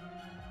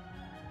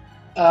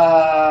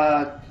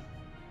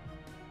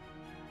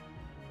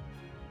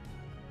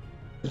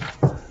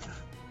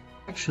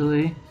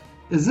 Actually,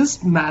 is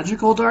this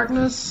magical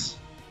darkness?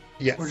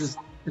 Yes. Or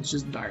it's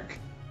just dark?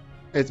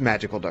 It's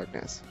magical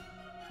darkness.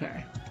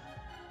 Okay.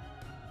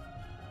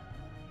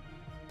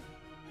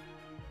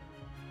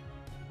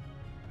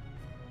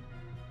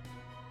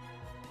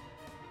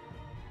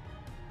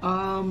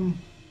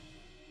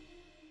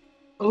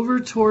 Over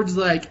towards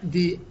like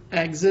the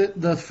exit,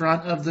 the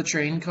front of the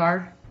train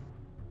car,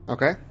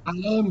 Okay. I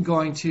am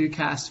going to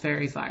cast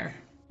Fairy Fire.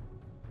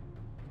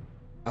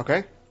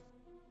 Okay.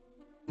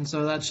 And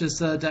so that's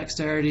just a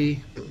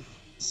dexterity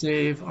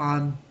save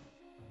on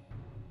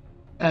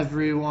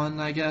everyone,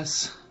 I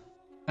guess.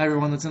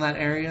 Everyone that's in that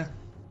area.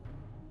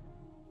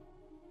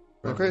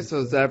 Okay,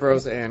 so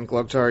Zavros and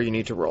Glugtar, you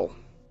need to roll.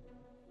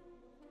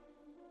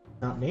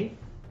 Not me.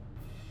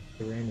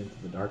 I ran into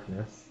the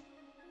darkness.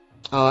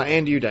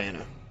 And you,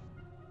 Diana.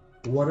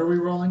 What are we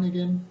rolling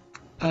again?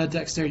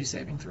 Dexterity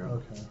saving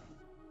throw. Okay.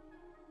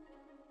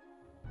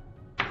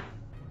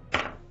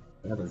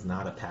 That is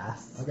not a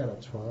pass. I got a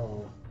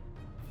 12.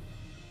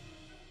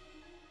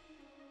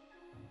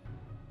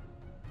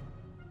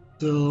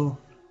 So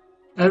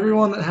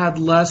everyone that had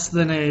less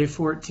than a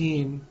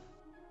 14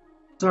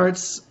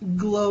 starts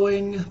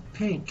glowing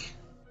pink.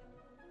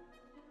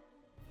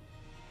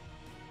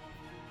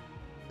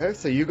 Okay,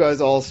 so you guys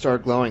all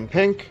start glowing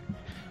pink.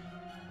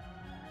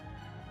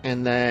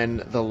 And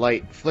then the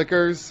light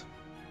flickers,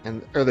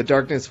 or the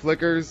darkness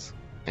flickers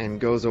and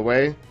goes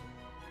away.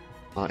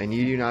 And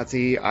you do not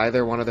see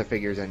either one of the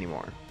figures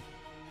anymore.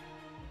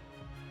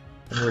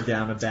 And we're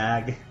down a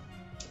bag.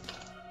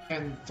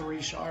 And 3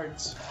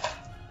 shards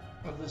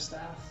of the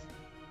staff.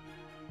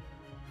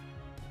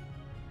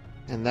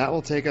 And that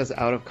will take us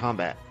out of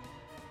combat.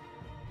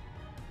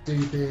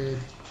 Stupid.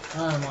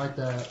 I don't like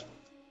that.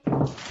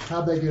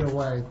 How'd they get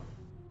away?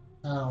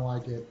 I don't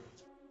like it.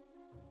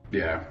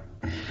 Yeah.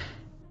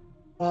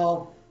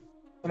 Well,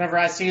 whenever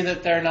I see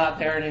that they're not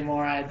there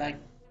anymore, I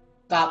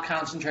stop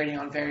concentrating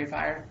on Fairy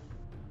Fire.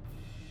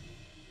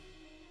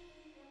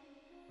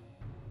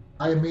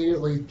 I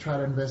immediately try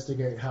to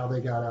investigate how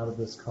they got out of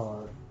this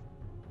car.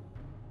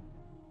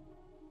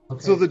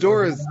 Okay, So the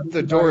door is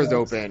anybody else?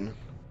 open.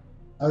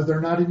 Are there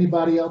not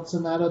anybody else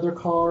in that other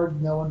car?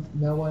 No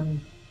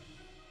one.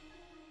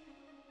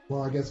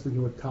 Well, I guess we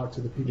would talk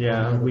to the people. in the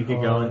Yeah, other we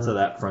could go car. into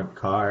that front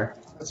car.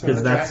 That's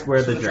Because that's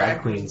where the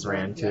drag queens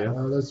ran to.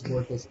 Oh, those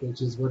worthless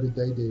bitches. What did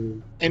they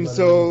do? And Let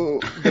so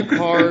the It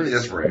cars,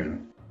 just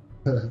ran.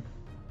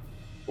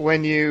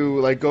 when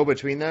you go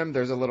between them,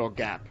 there's a little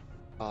gap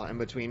in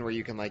between where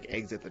you can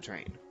exit the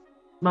train.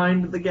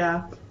 Mind the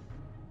gap.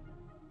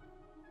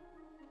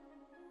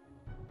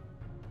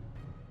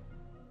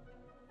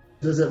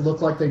 Does it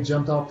look like they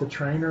jumped off the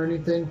train or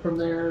anything from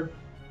there?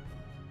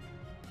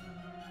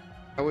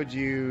 How would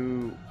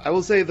you? I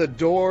will say the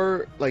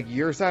door,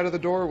 your side of the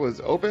door, was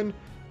open,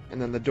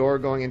 and then the door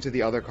going into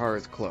the other car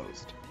is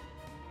closed.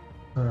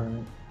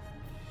 Alright.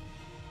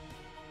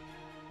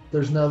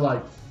 There's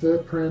no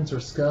footprints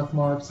or scuff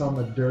marks on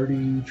the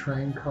dirty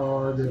train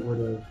car that would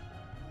have.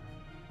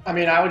 I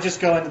mean, I would just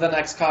go into the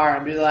next car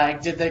and be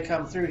like, did they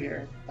come through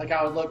here?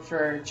 I would look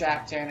for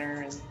Jack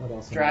Tanner and That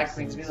also drag makes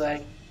queens and be sense.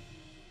 like,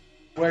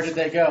 where did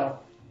they go?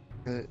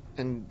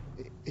 And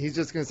he's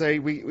just gonna say,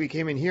 we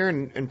came in here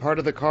and part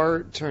of the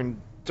car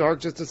turned dark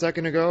just a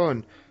second ago,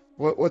 and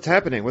what's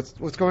happening? What's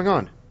going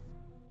on?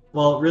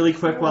 Well, really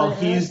quick, Well, while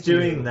I he's asked you.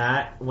 doing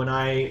that, when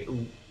I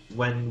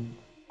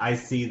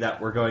see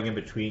that we're going in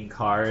between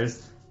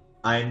cars,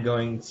 I'm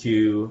going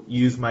to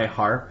use my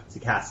harp to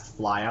cast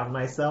Fly on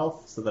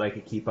myself so that I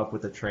can keep up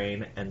with the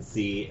train and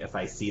see if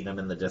I see them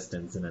in the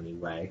distance in any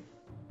way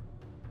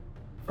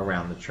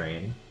around the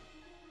train.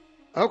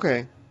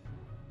 Okay.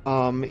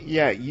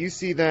 Yeah, you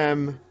see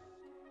them.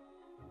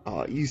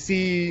 You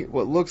see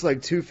what looks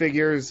like two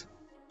figures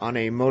on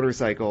a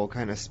motorcycle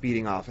kind of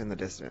speeding off in the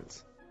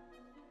distance.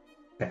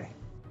 Okay.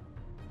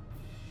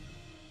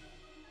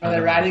 Are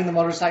they riding the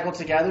motorcycle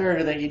together, or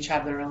do they each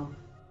have their own?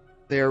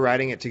 They are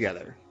riding it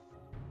together.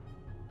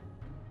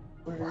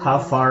 How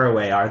far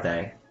away are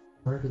they?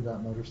 Where did that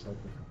motorcycle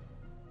come?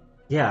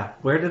 Yeah,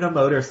 where did a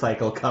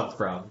motorcycle come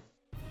from?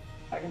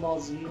 Dragon Ball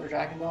Z or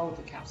Dragon Ball with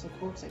the capsule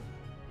corpse? Like,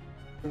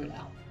 threw it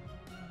out.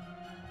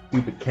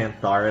 Stupid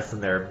Cantharis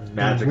and their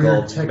magical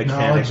Weird technology,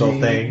 mechanical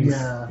things.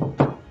 Yeah.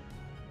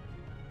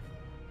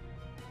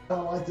 I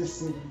don't like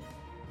this thing.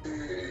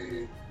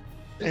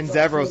 And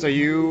Zevros, are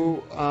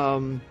you?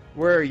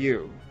 Where are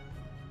you?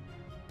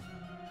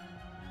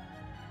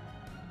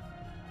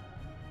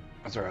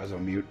 I'm sorry, I was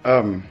on mute.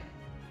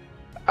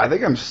 I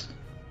think I'm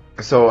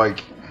so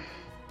like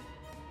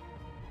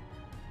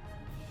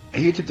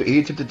he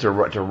attempted to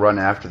run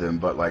after them,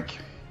 but like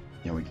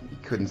he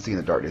couldn't see in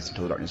the darkness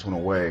until the darkness went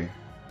away.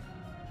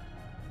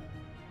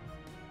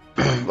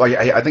 Like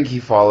I think he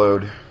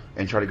followed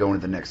and tried to go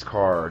into the next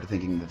car,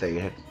 thinking that they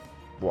had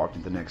walked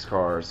into the next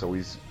car. So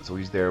he's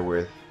there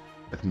with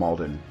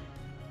Malden.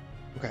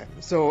 Okay,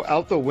 so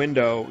out the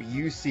window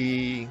you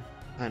see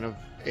kind of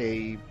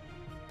a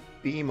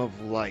beam of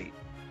light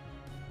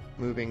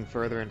moving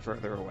further and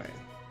further away.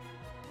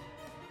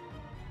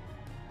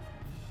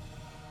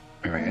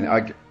 All right, and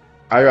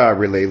I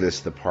relay this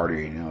to the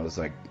party. I was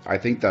like, I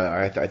think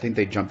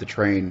they jumped the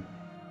train,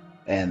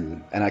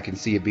 and I can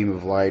see a beam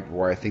of light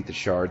where I think the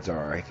shards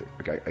are.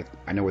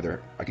 I know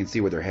where I can see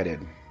where they're headed.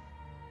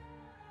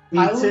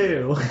 Me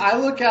too. I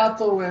look out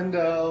the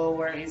window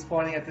where he's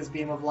pointing at this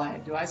beam of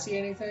light. Do I see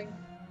anything?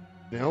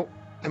 Nope.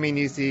 I mean,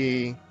 you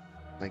see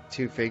like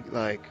two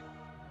figures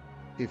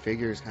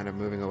kind of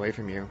moving away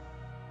from you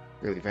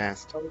really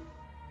fast.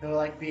 No,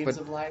 like beams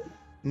of light?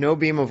 No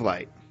beam of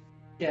light.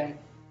 Yeah. Is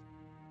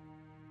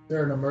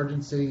there an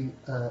emergency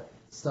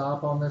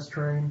stop on this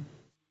train?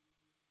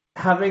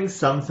 Having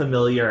some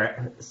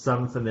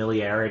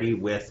familiarity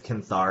with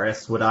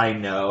Cantharis, would I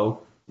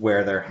know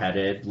where they're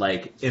headed?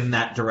 Like, in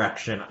that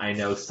direction, I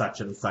know such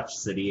and such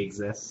city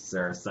exists,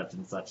 or such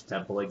and such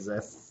temple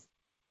exists.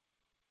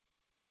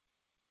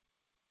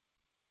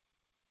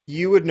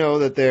 You would know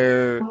that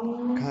they're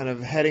kind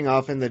of heading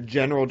off in the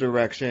general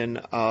direction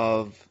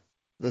of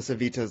the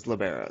Civitas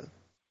Libera.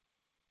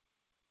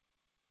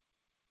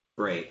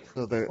 Great.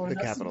 So the Well, that's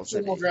capital the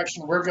city. general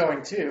direction we're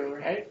going to,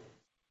 right?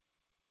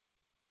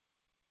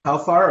 How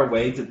far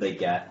away did they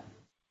get?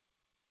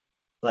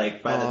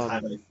 Like, by the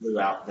time I flew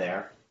out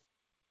there?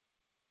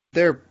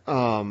 They're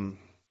by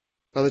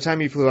the time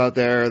you flew out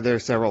there, they're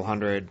several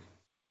hundred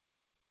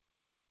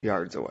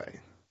yards away.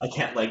 I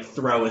can't, like,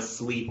 throw a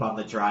sleep on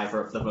the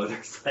driver of the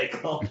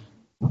motorcycle.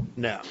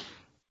 No.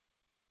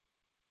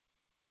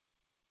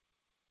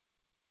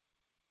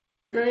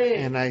 Great.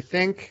 And I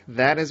think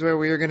that is where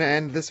we are going to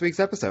end this week's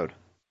episode.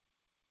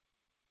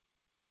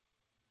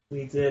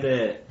 We did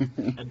it.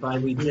 And by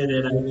we did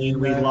it, I mean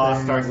we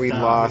lost our We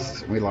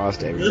stuff.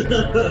 lost everything.